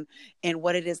stone in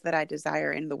what it is that I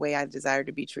desire and the way I desire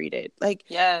to be treated.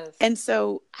 Yes. And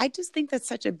so I just think that's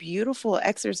such a beautiful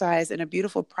exercise and a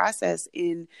beautiful process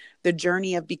in the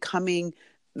journey of becoming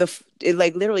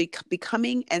literally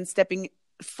becoming and stepping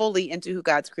fully into who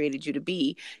God's created you to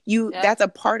be. That's a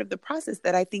part of the process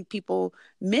that I think people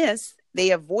miss.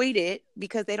 They avoid it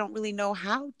because they don't really know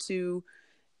how to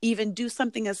even do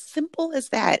something as simple as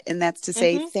that. And that's to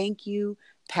say, thank you,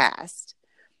 past.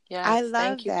 Yes, I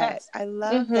love that. Past. I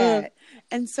love that.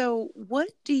 And so what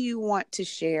do you want to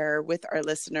share with our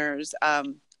listeners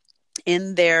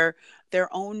in their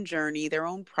own journey, their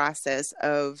own process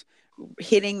of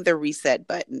hitting the reset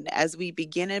button as we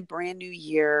begin a brand new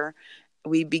year?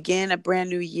 We begin a brand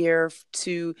new year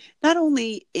to not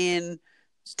only in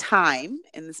time,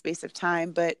 in the space of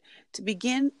time, but to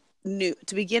begin anew,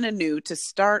 to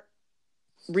start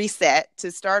reset,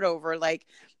 to start over.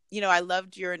 I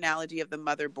loved your analogy of the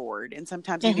motherboard, and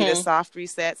sometimes you need a soft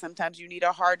reset, sometimes you need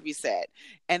a hard reset.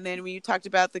 And then when you talked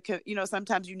about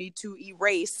sometimes you need to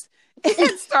erase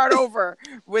and start over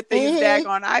with these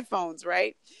daggone iPhones,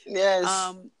 right?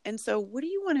 Yes. And so what do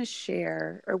you want to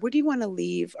share, or what do you want to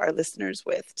leave our listeners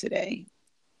with today?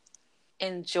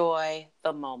 Enjoy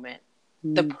the moment,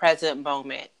 the present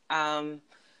moment.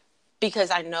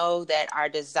 Because I know that our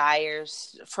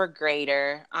desires for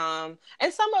greater, and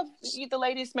some of the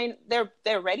ladies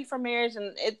they're ready for marriage,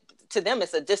 and to them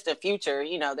it's a distant future,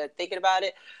 they're thinking about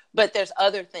it. But there's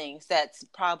other things that's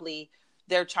probably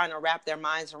they're trying to wrap their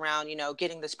minds around,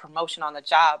 getting this promotion on the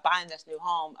job, buying this new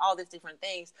home, all these different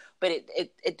things. But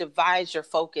it divides your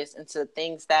focus into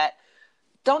things that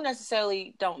don't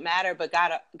matter, but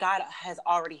God has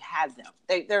already had them.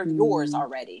 They're yours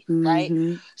already, right?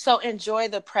 So enjoy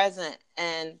the present,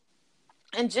 and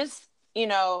just,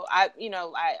 I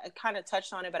kind of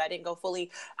touched on it, but I didn't go fully.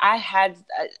 I had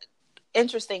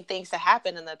interesting things to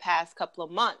happen in the past couple of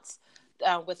months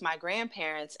with my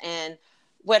grandparents, and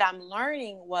what I'm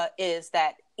learning is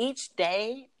that each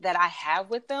day that I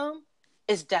have with them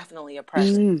is definitely a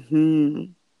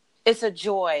present. It's a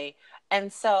joy,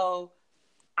 and so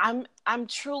I'm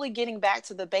truly getting back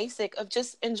to the basic of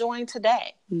just enjoying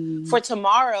today. For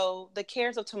tomorrow, the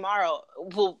cares of tomorrow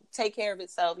will take care of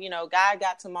itself. God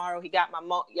got tomorrow. He got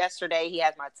my yesterday. He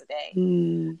has my today.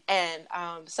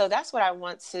 And so that's what I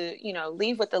want to,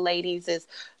 leave with the ladies is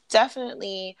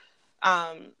definitely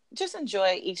just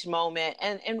enjoy each moment.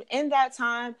 And in that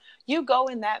time, you go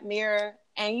in that mirror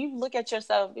and you look at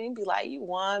yourself and be like, you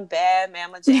one bad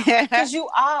mama jamma. Because you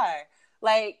are.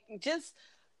 Just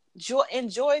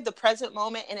enjoy the present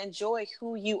moment and enjoy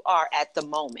who you are at the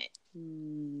moment.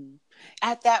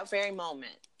 At that very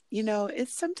moment.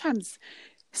 It's sometimes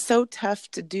so tough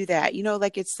to do that.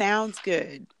 It sounds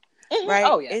good, right?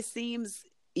 Oh, yeah. It seems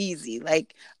easy.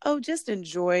 Just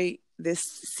enjoy this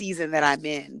season that I'm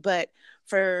in. But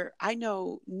I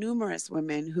know numerous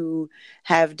women who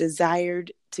have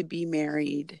desired to be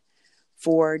married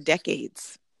for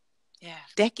decades. Yeah.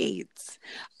 Decades.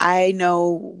 I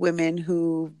know women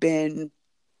who've been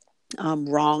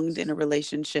wronged in a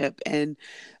relationship, and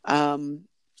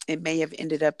it may have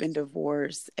ended up in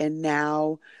divorce. And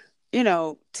now,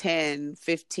 10,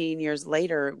 15 years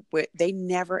later, they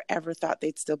never, ever thought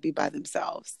they'd still be by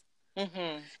themselves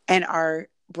and are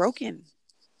broken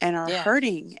and are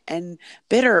hurting and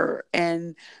bitter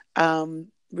and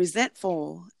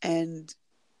resentful and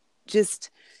just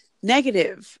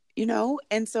negative,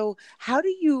 And so how do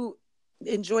you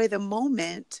enjoy the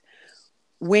moment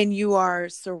when you are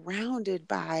surrounded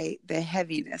by the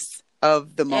heaviness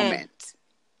of the moment?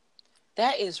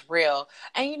 That is real.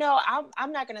 And,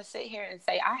 I'm not going to sit here and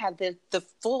say I have the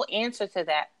full answer to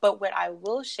that. But what I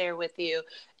will share with you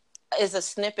is a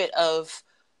snippet of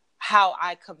how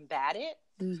I combat it.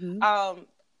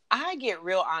 I get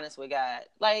real honest with God.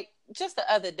 Just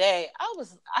the other day,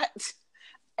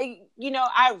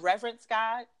 I reverence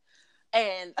God.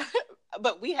 And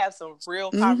but we have some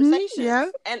real Mm-hmm. conversations. Yeah.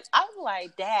 And I'm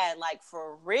like, Dad, like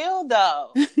for real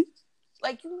though.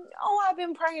 Like, you know, I've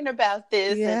been praying about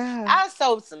this and Yeah. I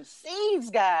sowed some seeds,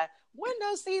 God. When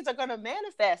those seeds are going to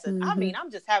manifest? And I Mm-hmm. mean,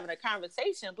 I'm just having a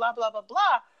conversation, blah, blah, blah,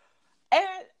 blah.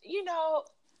 And, you know,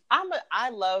 I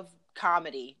love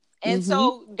comedy. And Mm-hmm.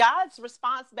 so God's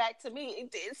response back to me,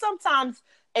 sometimes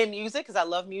in music, because I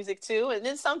love music too, and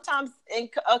then sometimes in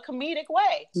a comedic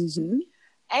way. Mm-hmm.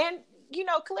 And, you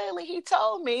know, clearly he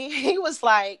told me, he was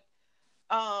like,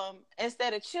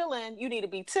 instead of chilling, you need to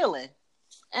be tilling.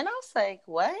 And I was like,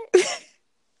 what?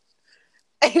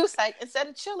 And he was like, instead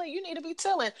of chilling, you need to be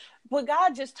tilling. What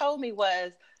God just told me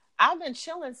was, I've been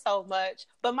chilling so much,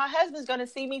 but my husband's going to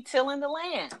see me tilling the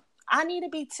land. I need to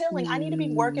be tilling. I need to be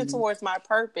working towards my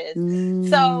purpose.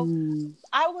 So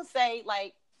I would say,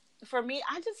 like, for me,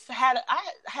 I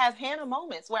have Hannah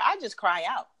moments where I just cry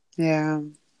out. Yeah.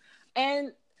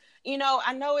 And, you know,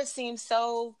 I know it seems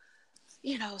so,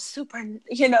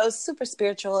 super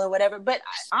spiritual or whatever. But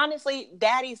honestly,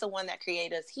 Daddy's the one that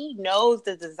created us. He knows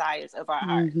the desires of our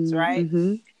hearts, right?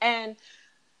 Mm-hmm. And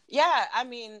yeah, I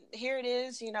mean, here it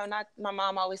is, not, my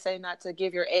mom always say not to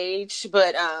give your age,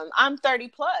 but I'm 30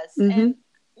 plus and,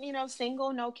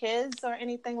 single, no kids or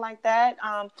anything like that.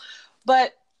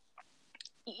 But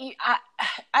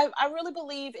I really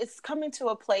believe it's coming to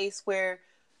a place where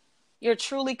you're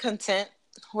truly content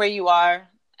where you are.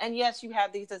 And yes, you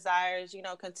have these desires,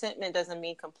 contentment doesn't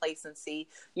mean complacency.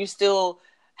 You still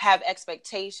have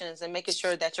expectations and making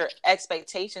sure that your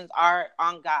expectations are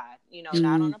on God,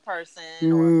 not on a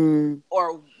person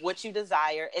or what you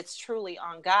desire. It's truly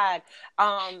on God.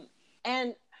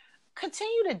 And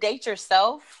continue to date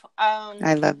yourself.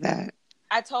 I love that.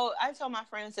 I told my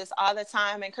friends this all the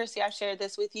time. And Christy, I shared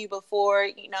this with you before,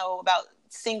 about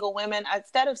single women.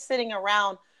 Instead of sitting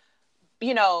around,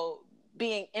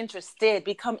 being interested,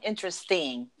 become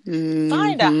interesting.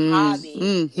 Find a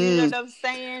hobby. You know what I'm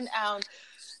saying?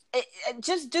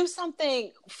 Just do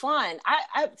something fun.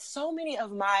 I so many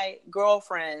of my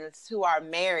girlfriends who are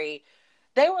married,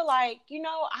 they were like,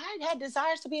 I had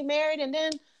desires to be married, and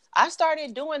then I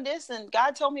started doing this, and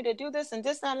God told me to do this and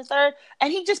this and the third,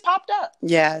 and he just popped up.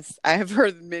 Yes, I have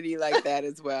heard many like that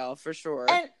as well, for sure.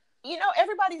 And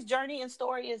everybody's journey and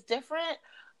story is different.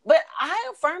 But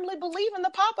I firmly believe in the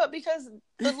pop-up because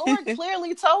the Lord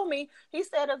clearly told me, he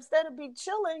said, instead of be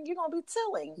chilling, you're going to be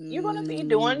tilling. You're going to be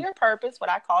doing your purpose,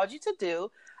 what I called you to do.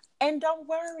 And don't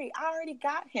worry, I already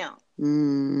got him.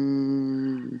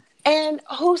 And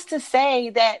who's to say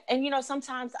that, and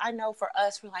sometimes I know for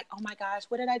us, we're like, oh my gosh,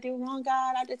 what did I do wrong,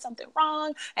 God? I did something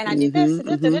wrong. And I did this.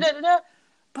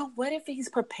 But what if he's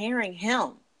preparing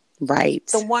him? Right.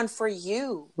 The one for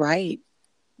you. Right.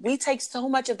 We take so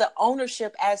much of the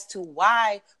ownership as to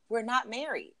why we're not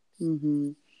married.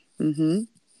 No,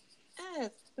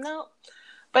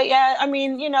 but yeah, I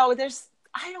mean,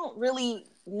 I don't really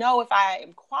know if I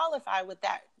am qualified with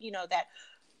that,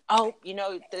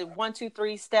 the 1, 2,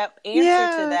 3 step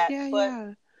answer to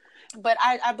that. But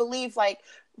I believe, like,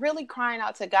 really crying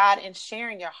out to God and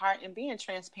sharing your heart and being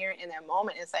transparent in that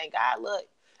moment and saying, God, look,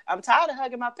 I'm tired of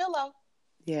hugging my pillow.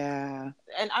 Yeah.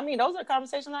 And I mean, those are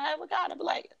conversations I have with God. I'd be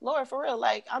like, Lord, for real,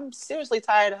 like, I'm seriously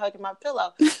tired of hugging my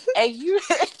pillow. and you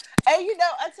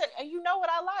know what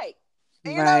I like.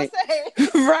 You know what I'm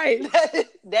saying? Right.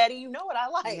 Daddy, you know what I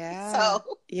like. Yeah.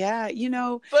 So yeah,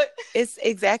 but it's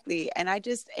exactly. And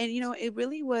it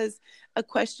really was a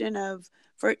question of,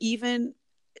 for even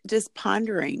just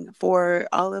pondering for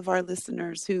all of our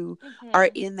listeners who are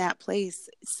in that place,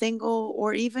 single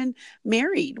or even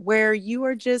married, where you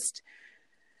are just,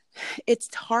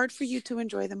 it's hard for you to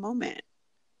enjoy the moment.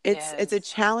 It's a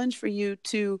challenge for you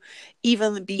to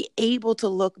even be able to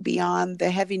look beyond the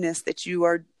heaviness that you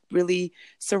are really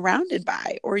surrounded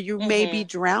by, or you may be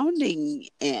drowning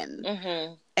in.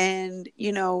 And,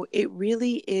 it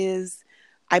really is,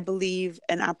 I believe,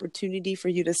 an opportunity for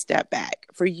you to step back,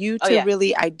 for you to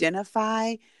really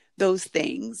identify those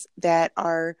things that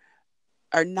are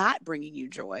not bringing you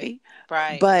joy,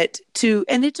 right? But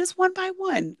and it just one by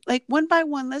one,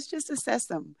 let's just assess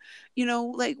them.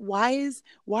 Like, why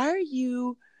are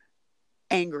you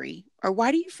angry, or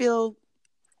why do you feel,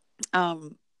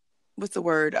 what's the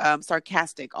word,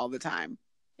 sarcastic all the time,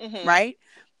 right?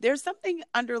 There's something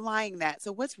underlying that.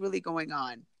 So what's really going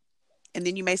on? And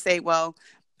then you may say, well,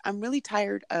 I'm really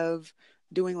tired of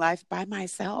doing life by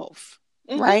myself.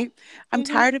 Right? I'm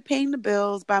tired of paying the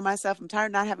bills by myself. I'm tired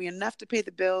of not having enough to pay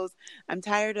the bills. I'm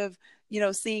tired of,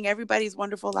 seeing everybody's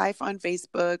wonderful life on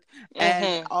Facebook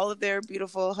and all of their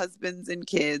beautiful husbands and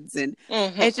kids. And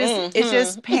it's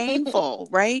just painful,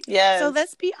 right? Yes. So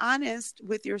let's be honest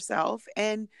with yourself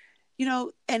and,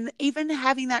 and even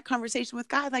having that conversation with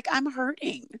God, like, I'm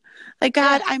hurting. Like,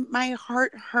 God, my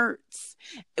heart hurts.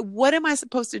 What am I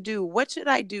supposed to do? What should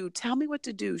I do? Tell me what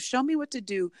to do. Show me what to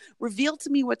do. Reveal to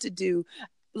me what to do.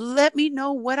 Let me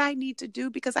know what I need to do,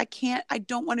 because I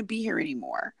don't want to be here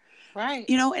anymore. Right.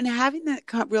 And having that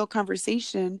real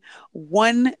conversation,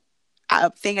 one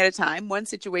thing at a time, one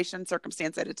situation,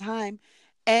 circumstance at a time,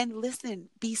 and listen,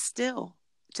 be still.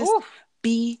 Just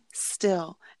be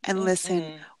still and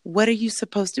listen. What are you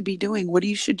supposed to be doing?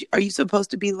 Are you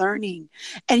supposed to be learning?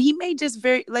 And he may just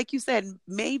like you said,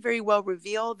 may very well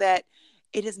reveal that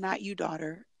it is not you,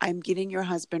 daughter. I'm getting your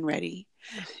husband ready.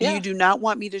 Yeah. You do not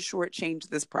want me to shortchange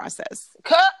this process.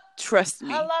 Trust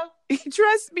me. Hello?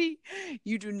 Trust me.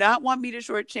 You do not want me to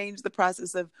shortchange the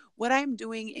process of what I'm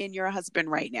doing in your husband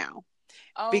right now.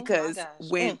 Because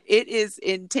when it is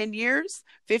in 10 years,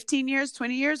 15 years,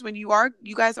 20 years, when you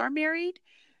guys are married,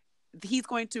 he's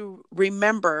going to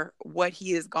remember what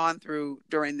he has gone through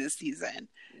during this season.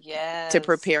 Yes. To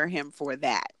prepare him for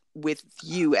that with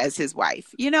you as his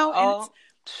wife.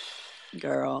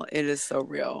 Girl, it is so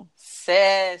real.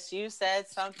 Sis, you said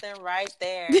something right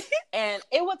there. And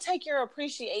it will take your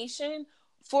appreciation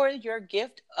for your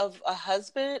gift of a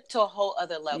husband to a whole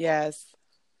other level. Yes.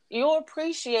 You'll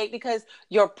appreciate, because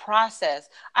your process.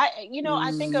 I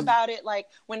think about it like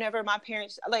whenever my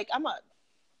parents, like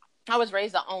I was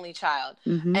raised the only child.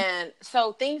 Mm-hmm. And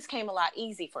so things came a lot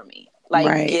easy for me,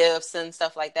 like gifts and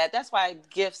stuff like that. That's why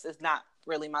gifts is not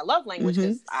really my love language,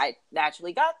 because I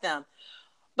naturally got them.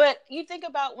 But you think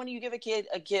about when you give a kid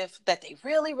a gift that they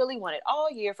really, really wanted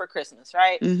all year for Christmas,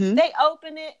 right? Mm-hmm. They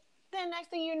open it. Then next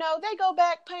thing you know, they go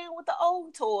back playing with the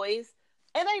old toys.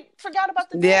 And they forgot about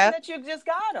the day that you just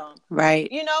got them. Right.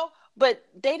 But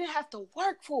they didn't have to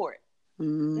work for it.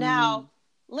 Now,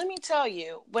 let me tell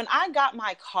you, when I got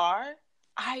my car,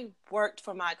 I worked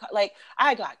for my car. Like,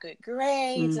 I got good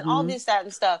grades and all this, that,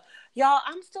 and stuff. Y'all,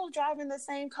 I'm still driving the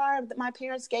same car that my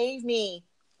parents gave me.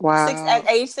 Wow. At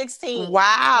age 16.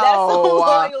 Wow. That's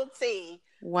a loyalty.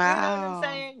 Wow. You know what I'm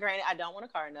saying? Granted, I don't want a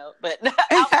car note, but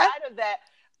outside of that,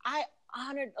 I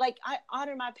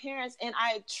honored my parents, and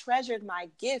I treasured my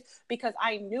gift because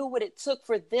I knew what it took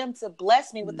for them to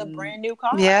bless me with a brand new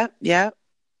car. Yeah.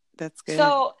 That's good.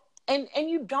 So, and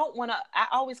you don't want to, I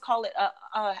always call it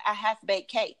a half-baked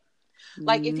cake.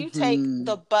 Like, if you take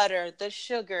the butter, the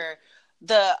sugar,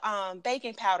 the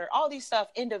baking powder, all these stuff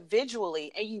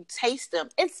individually, and you taste them,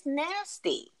 it's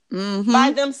nasty.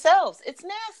 By themselves, it's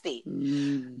nasty.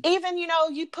 Even,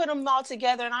 you put them all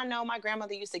together, and I know my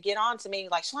grandmother used to get on to me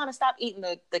like, Shalana, stop eating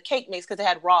the cake mix because it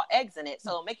had raw eggs in it, so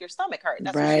it'll make your stomach hurt.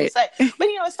 That's what she would say. But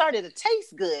it started to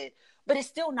taste good, but it's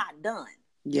still not done.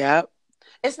 Yep.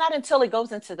 It's not until it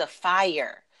goes into the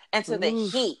fire, into the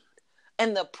heat,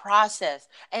 and the process.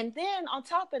 And then on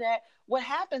top of that, what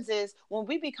happens is when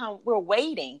we're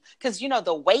waiting, because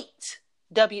the weight,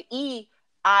 WEIGHT,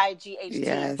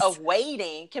 of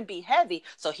waiting can be heavy.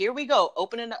 So here we go,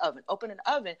 opening the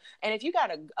oven. And if you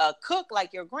got a cook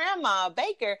like your grandma, a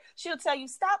baker, she'll tell you,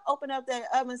 stop opening up that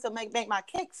oven to make my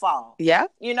cake fall. Yeah.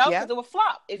 Because it will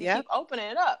flop if you keep opening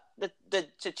it up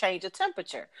to change the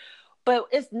temperature. But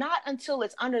it's not until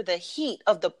it's under the heat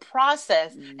of the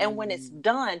process and when it's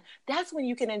done, that's when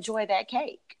you can enjoy that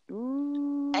cake.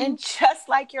 And just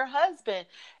like your husband,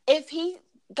 if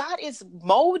God is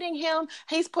molding him,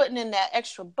 he's putting in that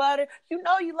extra butter. You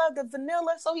love the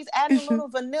vanilla, so he's adding a little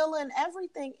vanilla and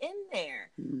everything in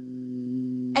there.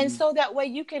 And so that way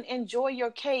you can enjoy your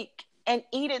cake and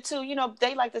eat it too.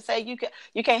 They like to say you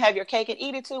can't have your cake and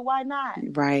eat it too. Why not?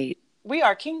 Right. We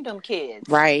are kingdom kids.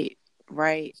 Right.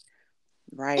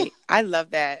 I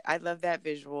love that. I love that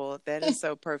visual. That is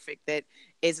so perfect. That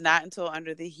it's not until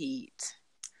under the heat.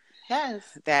 Yes.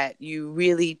 That you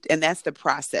really, and that's the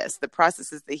process. The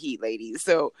process is the heat, ladies.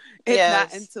 So it's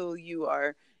not until you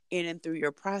are in and through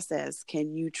your process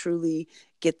can you truly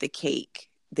get the cake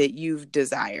that you've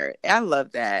desired. I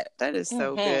love that. That is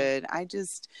so good. I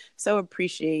just so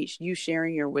appreciate you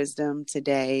sharing your wisdom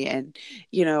today. And,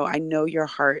 I know your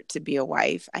heart to be a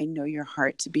wife. I know your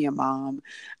heart to be a mom.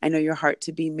 I know your heart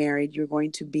to be married. You're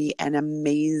going to be an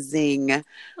amazing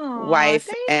wife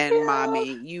and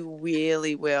mommy. You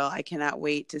really will. I cannot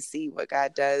wait to see what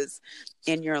God does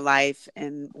in your life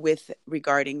and with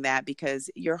regarding that, because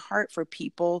your heart for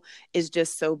people is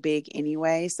just so big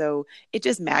anyway. So it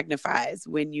just magnifies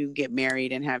when you get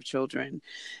married and have children.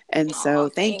 And so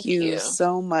thank you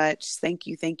so much. Thank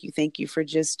you for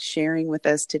just sharing with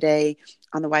us today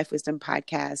on the Wife Wisdom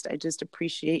Podcast. I just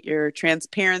appreciate your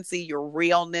transparency, your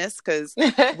realness, because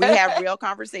we have real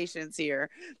conversations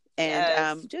here.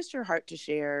 and just your heart to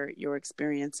share your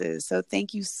experiences. So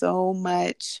thank you so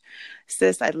much,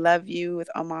 sis. I love you with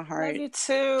all my heart. Love you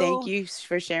too. Thank you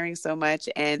for sharing so much.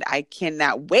 And I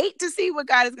cannot wait to see what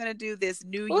God is going to do this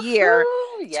new year,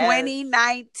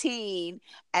 2019,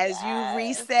 as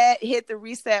you hit the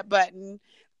reset button.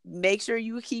 Make sure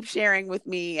you keep sharing with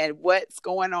me and what's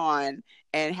going on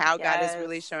and how God is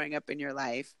really showing up in your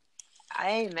life.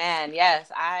 Amen.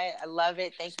 Yes, I love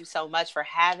it. Thank you so much for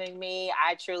having me.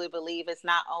 I truly believe it's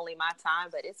not only my time,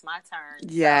 but it's my turn.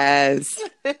 Yes.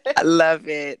 So. I love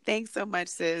it. Thanks so much,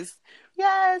 sis.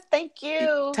 Yes, thank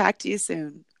you. Talk to you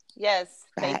soon. Yes,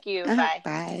 bye. Thank you. Bye.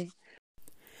 Bye.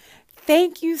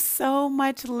 Thank you so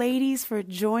much, ladies, for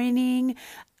joining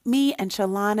me and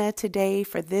Shalana today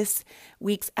for this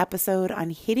week's episode on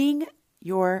hitting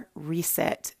your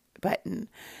reset button.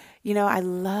 You know, I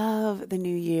love the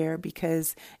new year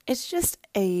because it's just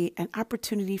an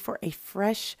opportunity for a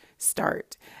fresh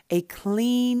start, a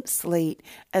clean slate,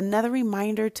 another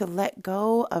reminder to let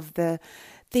go of the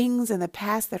things in the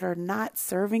past that are not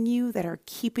serving you, that are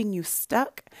keeping you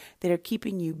stuck, that are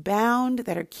keeping you bound,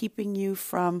 that are keeping you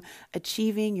from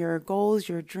achieving your goals,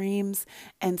 your dreams,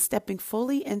 and stepping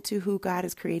fully into who God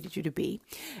has created you to be.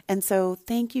 And so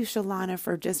thank you, Shalana,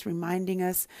 for just reminding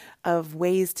us of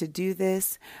ways to do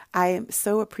this. I am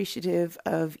so appreciative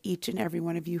of each and every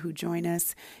one of you who join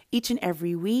us each and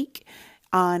every week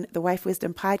on the Wife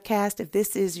Wisdom Podcast. If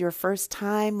this is your first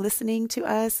time listening to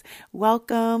us,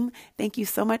 welcome. Thank you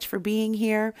so much for being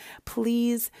here.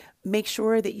 Please make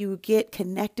sure that you get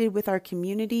connected with our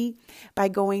community by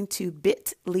going to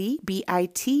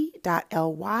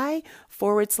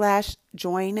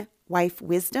bit.ly/join Wife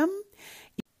Wisdom.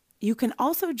 You can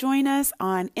also join us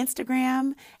on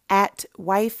Instagram at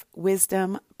Wife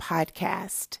Wisdom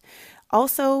Podcast.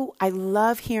 Also, I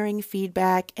love hearing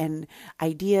feedback and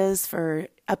ideas for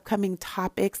upcoming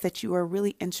topics that you are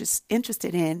really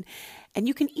interested in. And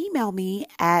you can email me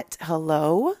at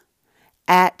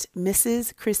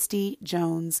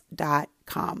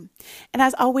hello@mrschristyjones.com. And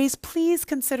as always, please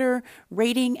consider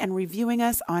rating and reviewing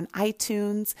us on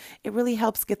iTunes. It really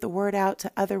helps get the word out to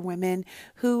other women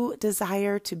who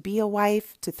desire to be a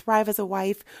wife, to thrive as a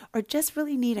wife, or just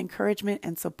really need encouragement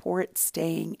and support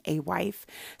staying a wife.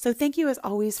 So thank you as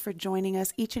always for joining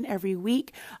us each and every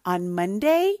week on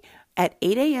Monday at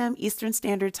 8 a.m. Eastern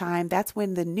Standard Time. That's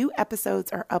when the new episodes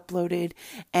are uploaded,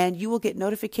 and you will get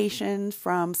notifications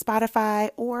from Spotify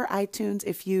or iTunes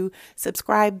if you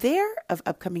subscribe there of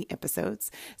upcoming episodes.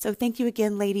 So thank you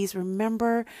again, ladies.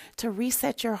 Remember to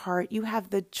reset your heart. You have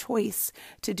the choice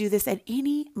to do this at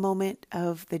any moment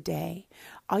of the day.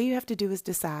 All you have to do is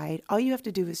decide. All you have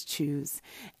to do is choose.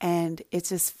 And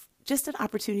it's just an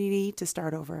opportunity to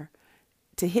start over,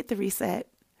 to hit the reset,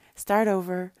 start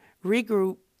over,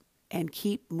 regroup, and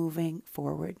keep moving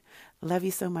forward. Love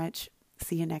you so much.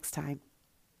 See you next time.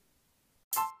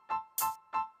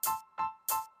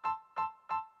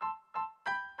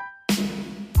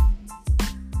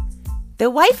 The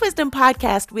Wife Wisdom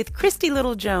Podcast with Christy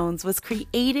Little Jones was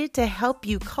created to help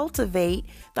you cultivate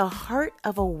the heart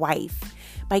of a wife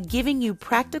by giving you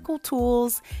practical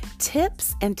tools,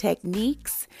 tips, and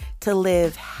techniques to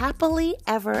live happily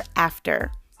ever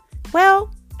after.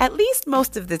 Well, at least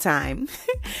most of the time.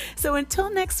 So until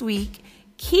next week,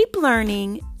 keep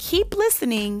learning, keep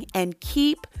listening, and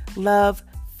keep love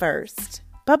first.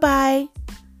 Bye-bye.